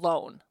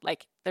alone.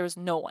 Like there's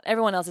no one.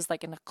 Everyone else is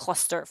like in a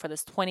cluster for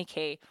this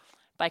 20K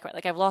bike ride.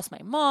 Like I've lost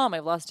my mom.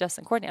 I've lost Jess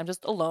and Courtney. I'm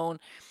just alone.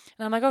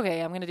 And I'm like,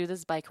 okay, I'm going to do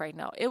this bike right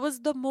now. It was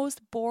the most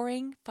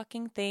boring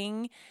fucking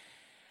thing.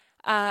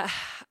 I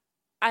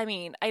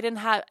mean,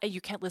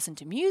 you can't listen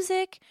to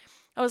music.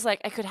 I was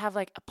like, I could have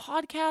like a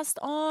podcast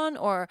on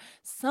or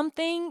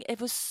something. It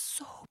was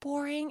so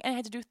boring. And I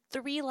had to do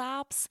 3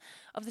 laps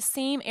of the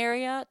same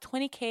area,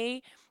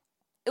 20K.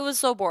 It was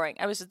so boring.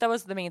 That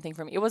was the main thing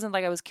for me. It wasn't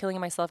like I was killing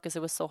myself because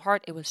it was so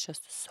hard. It was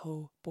just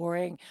so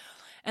boring.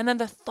 And then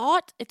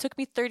it took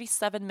me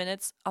 37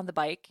 minutes on the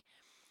bike.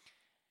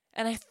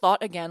 And I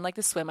thought again, like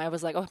the swim, I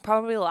was like, oh,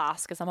 probably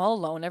last because I'm all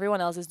alone.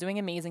 Everyone else is doing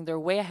amazing. They're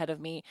way ahead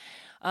of me.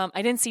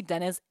 I didn't see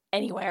Dennis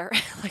anywhere.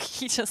 Like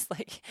he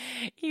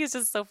was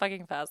just so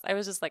fucking fast. I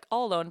was just like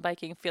all alone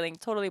biking, feeling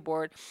totally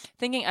bored,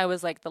 thinking I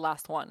was like the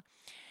last one.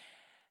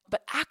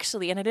 But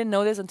actually, and I didn't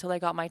know this until I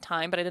got my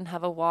time, but I didn't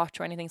have a watch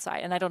or anything,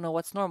 and I don't know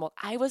what's normal.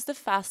 I was the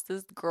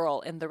fastest girl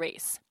in the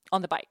race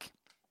on the bike.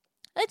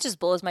 It just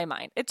blows my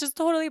mind. It just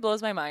totally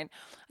blows my mind.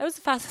 I was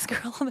the fastest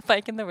girl on the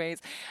bike in the race.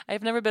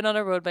 I've never been on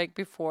a road bike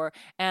before,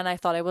 and I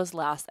thought I was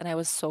last, and I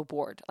was so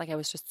bored. Like, I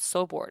was just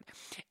so bored.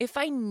 If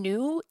I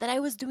knew that I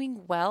was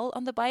doing well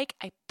on the bike,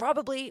 I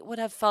probably would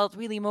have felt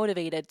really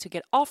motivated to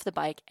get off the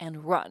bike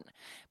and run.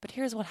 But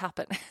here's what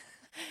happened.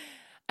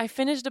 I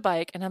finished the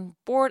bike and I'm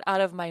bored out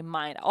of my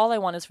mind. All I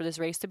want is for this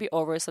race to be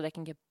over so that I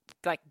can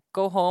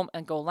go home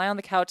and go lie on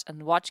the couch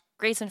and watch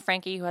Grace and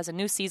Frankie, who has a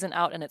new season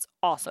out, and it's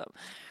awesome.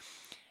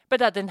 But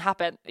that didn't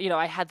happen.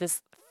 I had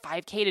this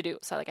 5K to do.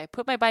 So I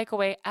put my bike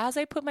away. As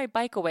I put my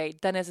bike away,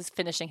 Dennis is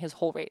finishing his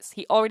whole race.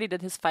 He already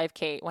did his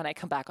 5K when I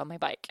come back on my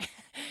bike.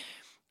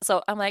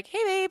 So I'm like,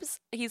 hey babes,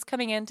 he's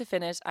coming in to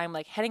finish. I'm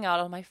like heading out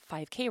on my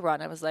 5K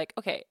run. I was like,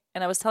 okay.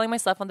 And I was telling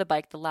myself on the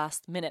bike the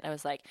last minute, I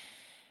was like,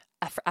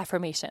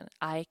 affirmation,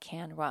 I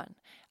can run.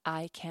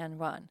 I can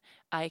run.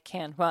 I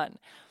can run.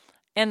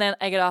 And then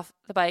I get off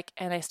the bike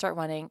and I start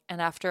running.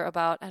 And after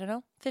about,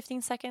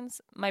 15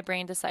 seconds, my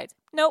brain decides,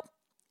 nope.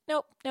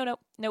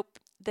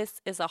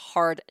 This is a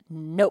hard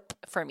nope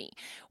for me.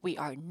 We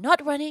are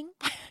not running.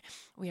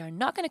 We are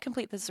not going to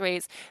complete this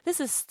race.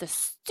 This is the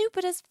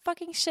stupidest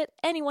fucking shit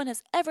anyone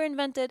has ever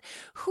invented.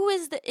 Who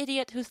is the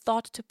idiot who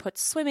thought to put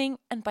swimming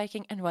and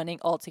biking and running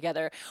all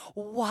together?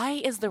 Why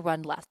is the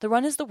run last? The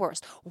run is the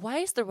worst. Why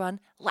is the run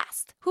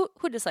last? Who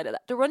decided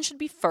that? The run should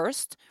be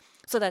first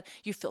so that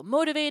you feel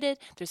motivated.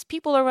 There's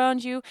people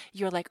around you.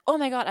 You're like, oh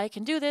my God, I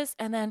can do this.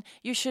 And then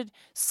you should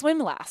swim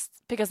last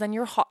because then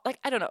you're hot. Like,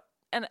 I don't know.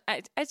 And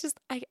I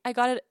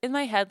got it in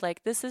my head,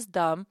 like, this is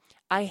dumb.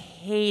 I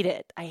hate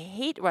it. I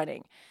hate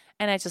running.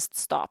 And I just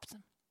stopped.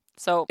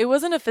 So it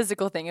wasn't a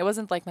physical thing. It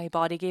wasn't like my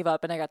body gave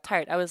up and I got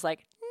tired. I was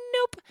like,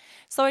 nope.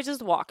 So I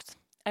just walked.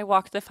 I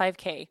walked the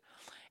 5K.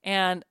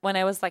 And when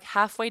I was like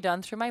halfway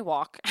done through my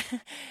walk,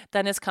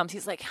 Dennis comes.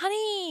 He's like,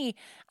 honey,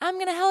 I'm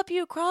going to help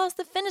you cross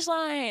the finish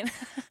line.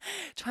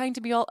 Trying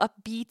to be all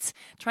upbeat,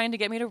 trying to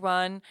get me to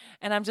run.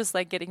 And I'm just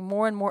like getting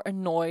more and more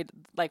annoyed.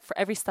 Like for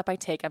every step I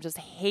take, I'm just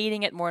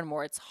hating it more and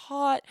more. It's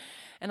hot.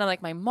 And I'm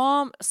like, my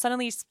mom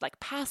suddenly is like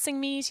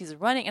passing me. She's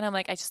running. And I'm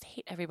like, I just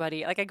hate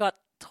everybody. Like I got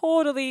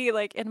totally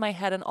like in my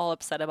head and all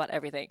upset about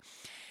everything.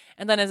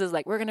 And then it's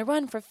like, we're going to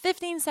run for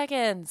 15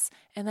 seconds.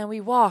 And then we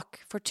walk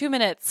for 2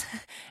 minutes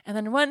and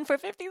then run for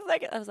 15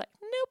 seconds. I was like,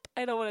 nope,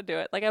 I don't want to do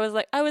it.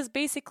 I was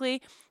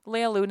basically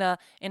Leia Luna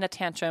in a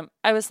tantrum.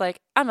 I was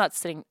like, I'm not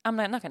going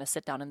to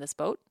sit down in this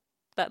boat.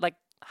 But like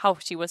how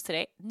she was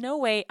today, no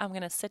way I'm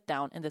going to sit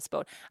down in this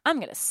boat. I'm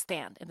going to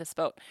stand in this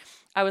boat.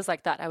 I was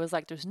like that. I was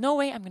like, there's no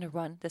way I'm going to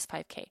run this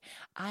 5K.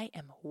 I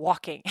am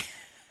walking.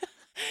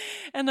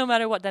 And no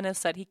matter what Dennis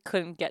said, he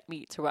couldn't get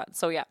me to run.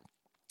 So yeah.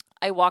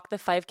 I walked the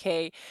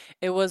 5K.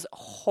 It was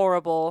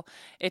horrible.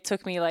 It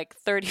took me like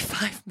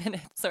 35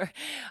 minutes or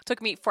it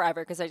took me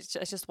forever because I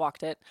just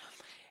walked it.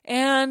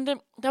 And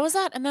that was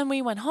that. And then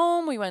we went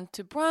home. We went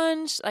to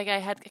brunch. Like I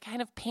had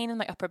kind of pain in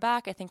my upper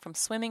back, I think from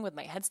swimming with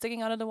my head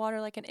sticking out of the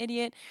water like an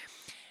idiot.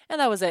 And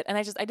that was it. And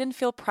I didn't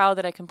feel proud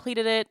that I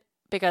completed it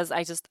because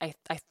I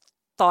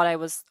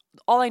thought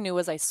all I knew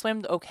was I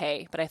swimmed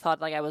okay, but I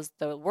thought like I was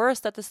the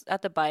worst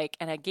at the bike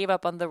and I gave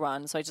up on the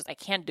run. So I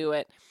can't do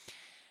it.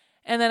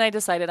 And then I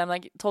decided,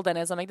 told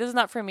Dennis, I'm like, this is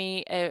not for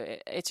me.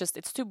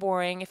 It's too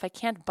boring. If I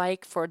can't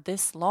bike for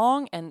this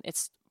long and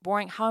it's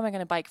boring, how am I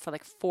going to bike for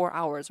like 4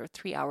 hours or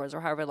 3 hours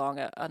or however long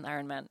an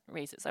Ironman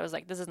race is? I was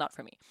like, this is not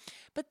for me.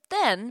 But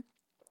then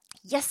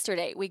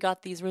yesterday we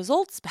got these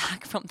results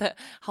back from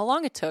how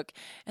long it took.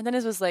 And then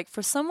it was like,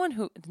 for someone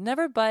who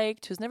never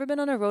biked, who's never been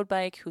on a road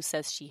bike, who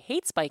says she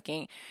hates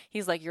biking,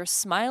 he's like, you're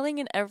smiling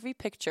in every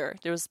picture.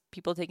 There was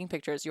people taking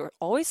pictures. You're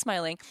always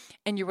smiling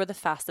and you were the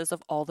fastest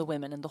of all the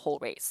women in the whole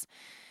race.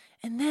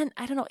 And then,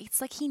 I don't know,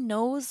 it's like he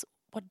knows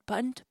what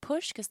button to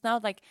push, because now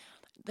like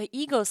the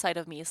ego side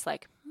of me is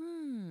like,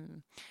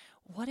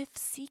 what if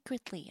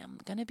secretly I'm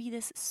going to be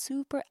this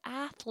super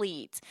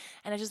athlete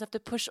and I just have to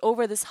push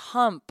over this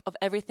hump of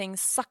everything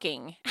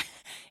sucking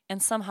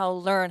and somehow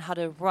learn how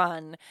to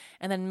run,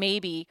 and then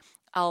maybe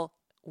I'll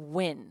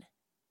win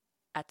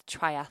at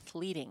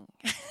triathleting.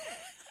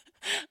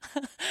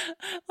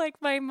 Like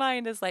my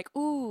mind is like,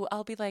 ooh,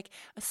 I'll be like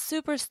a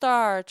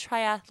superstar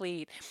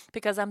triathlete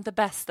because I'm the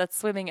best at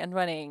swimming and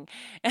running.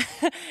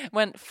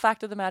 When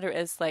fact of the matter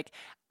is, like,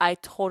 I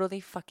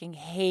totally fucking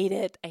hate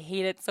it. I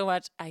hate it so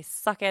much. I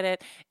suck at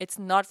it. It's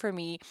not for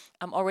me.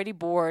 I'm already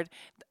bored.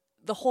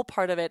 The whole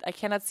part of it, I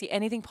cannot see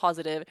anything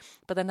positive.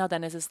 But then now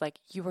Dennis is like,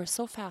 you were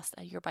so fast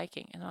at your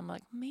biking. And I'm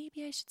like,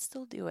 maybe I should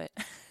still do it.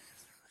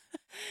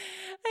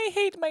 I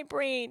hate my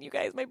brain. You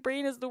guys, my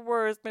brain is the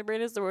worst. My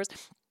brain is the worst.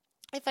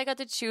 If I got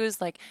to choose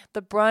like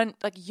the brunch,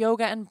 like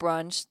yoga and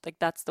brunch, like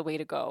that's the way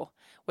to go.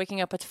 Waking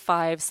up at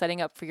 5,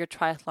 setting up for your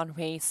triathlon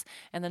race,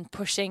 and then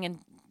pushing and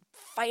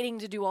fighting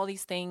to do all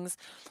these things.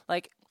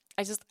 Like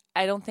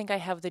I don't think I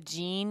have the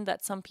gene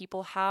that some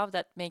people have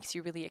that makes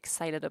you really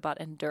excited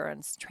about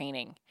endurance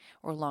training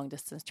or long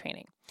distance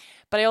training.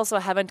 But I also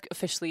haven't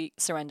officially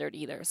surrendered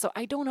either. So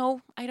I don't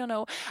know.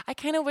 I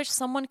kind of wish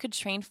someone could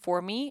train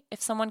for me.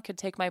 If someone could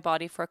take my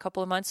body for a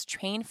couple of months,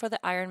 train for the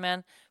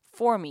Ironman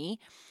for me,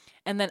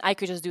 and then I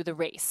could just do the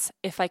race.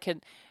 If I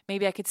could,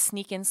 maybe I could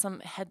sneak in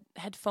some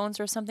headphones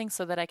or something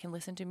so that I can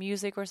listen to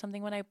music or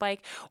something when I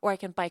bike, or I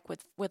can bike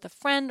with a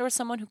friend or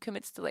someone who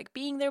commits to like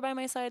being there by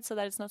my side so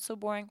that it's not so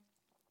boring.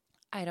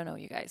 I don't know,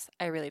 you guys.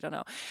 I really don't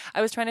know. I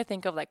was trying to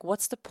think of like,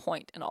 what's the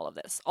point in all of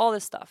this? All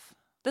this stuff.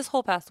 This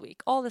whole past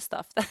week, all this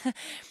stuff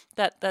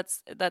like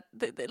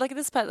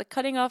this past, like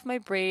cutting off my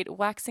braid,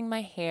 waxing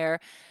my hair,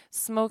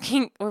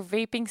 smoking or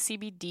vaping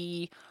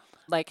CBD,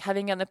 like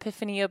having an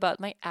epiphany about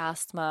my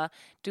asthma,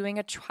 doing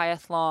a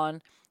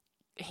triathlon,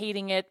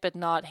 hating it but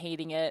not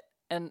hating it,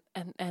 and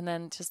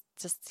then just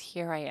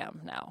here I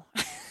am now.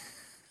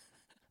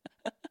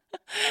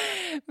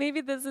 Maybe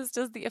this is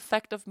just the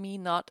effect of me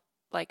not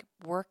like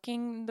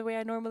working the way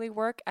I normally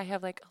work. I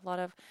have like a lot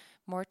of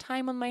more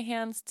time on my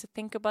hands to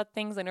think about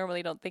things I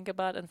normally don't think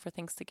about, and for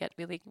things to get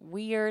really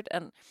weird.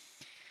 And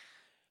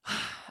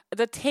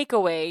the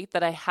takeaway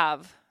that I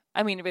have,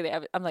 I mean, really,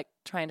 I'm like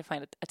trying to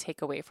find a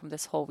takeaway from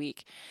this whole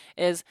week,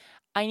 is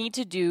I need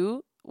to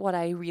do what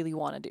I really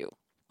want to do.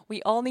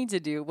 We all need to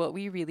do what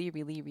we really,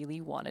 really,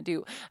 really want to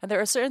do. And there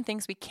are certain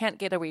things we can't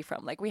get away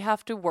from. Like we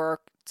have to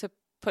work to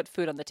put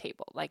food on the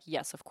table. Like,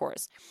 yes, of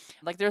course.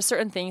 Like there are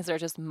certain things that are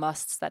just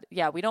musts that,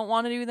 yeah, we don't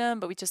want to do them,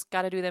 but we just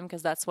got to do them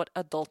because that's what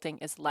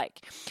adulting is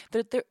like.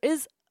 There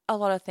is a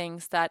lot of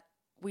things that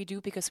we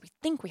do because we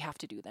think we have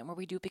to do them, or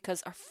we do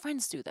because our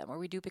friends do them, or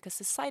we do because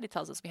society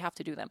tells us we have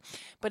to do them.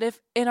 But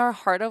if in our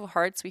heart of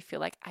hearts we feel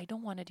like, I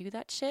don't want to do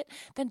that shit,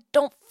 then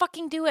don't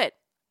fucking do it.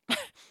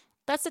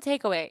 That's the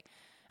takeaway.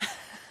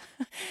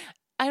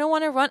 I don't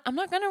want to run. I'm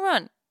not going to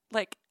run.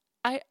 Like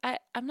I'm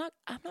not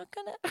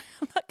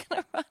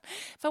gonna run.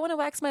 If I want to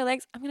wax my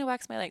legs, I'm gonna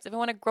wax my legs. If I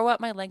want to grow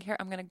out my leg hair,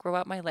 I'm gonna grow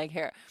out my leg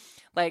hair.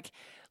 Like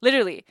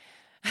literally,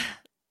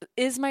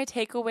 is my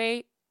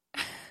takeaway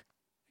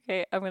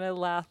okay, I'm going to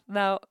laugh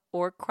now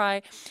or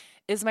cry.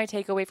 Is my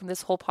takeaway from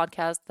this whole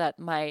podcast that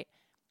my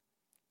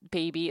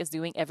baby is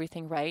doing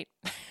everything right?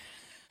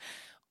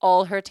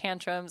 All her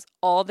tantrums,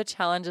 all the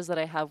challenges that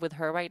I have with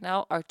her right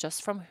now are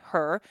just from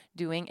her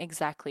doing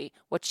exactly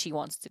what she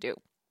wants to do.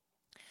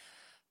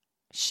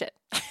 Shit.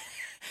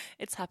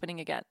 It's happening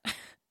again.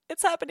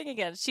 It's happening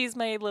again. She's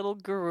my little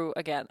guru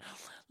again.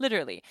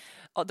 Literally.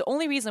 The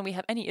only reason we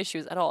have any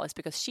issues at all is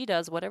because she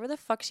does whatever the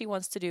fuck she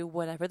wants to do,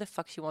 whatever the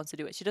fuck she wants to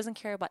do it. She doesn't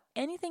care about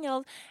anything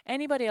else,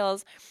 anybody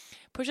else,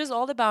 pushes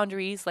all the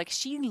boundaries. Like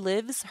she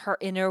lives her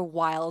inner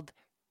wild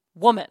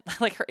woman,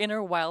 like her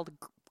inner wild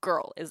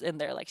girl is in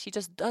there. Like she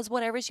just does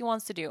whatever she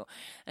wants to do.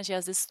 And she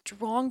has this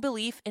strong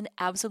belief in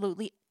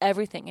absolutely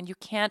everything. And you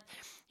can't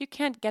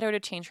get her to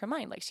change her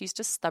mind. Like she's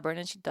just stubborn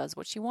and she does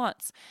what she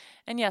wants.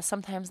 And yeah,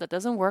 sometimes that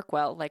doesn't work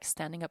well, like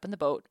standing up in the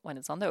boat when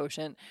it's on the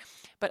ocean.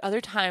 But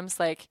other times,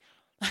 like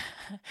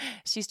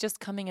She's just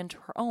coming into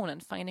her own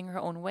and finding her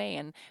own way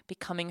and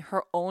becoming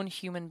her own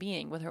human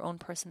being with her own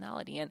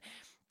personality. And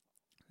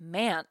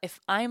man, if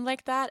I'm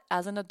like that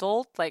as an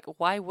adult, like,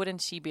 why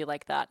wouldn't she be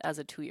like that as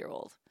a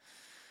 2-year-old?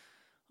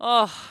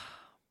 Oh,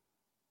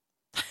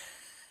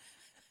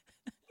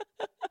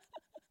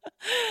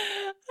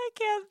 I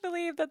can't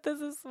believe that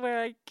this is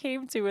where I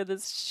came to with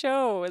this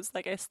show. It's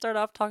like I start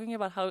off talking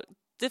about how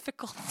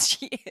difficult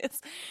she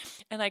is,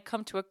 and I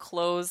come to a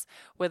close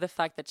with the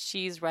fact that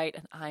she's right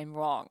and I'm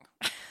wrong.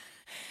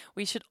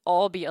 We should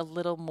all be a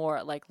little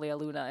more like Lea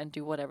Luna and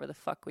do whatever the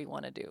fuck we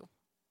want to do.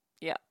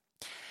 Yeah.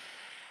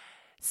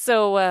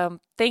 So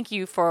thank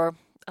you for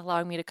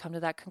allowing me to come to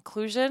that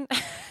conclusion.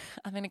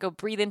 I'm going to go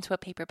breathe into a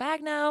paper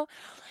bag now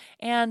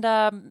and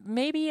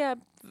maybe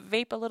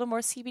vape a little more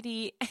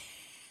CBD.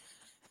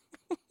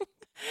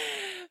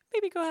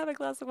 Maybe go have a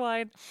glass of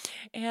wine.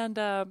 And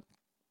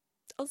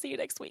I'll see you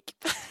next week.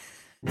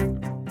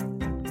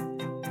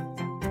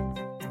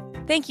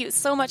 Thank you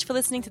so much for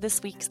listening to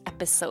this week's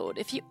episode.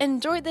 If you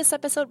enjoyed this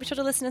episode, be sure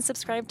to listen and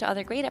subscribe to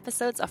other great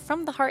episodes of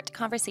From the Heart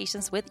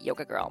Conversations with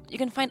Yoga Girl. You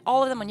can find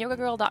all of them on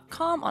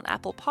yogagirl.com, on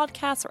Apple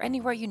Podcasts, or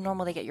anywhere you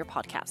normally get your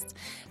podcasts.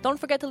 Don't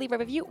forget to leave a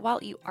review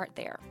while you are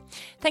there.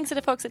 Thanks to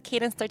the folks at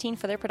Cadence 13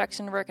 for their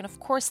production work, and of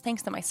course,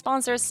 thanks to my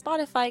sponsors,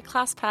 Spotify,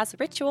 ClassPass,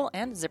 Ritual,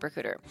 and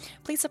ZipRecruiter.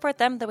 Please support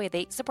them the way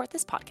they support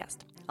this podcast.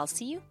 I'll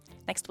see you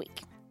next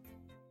week.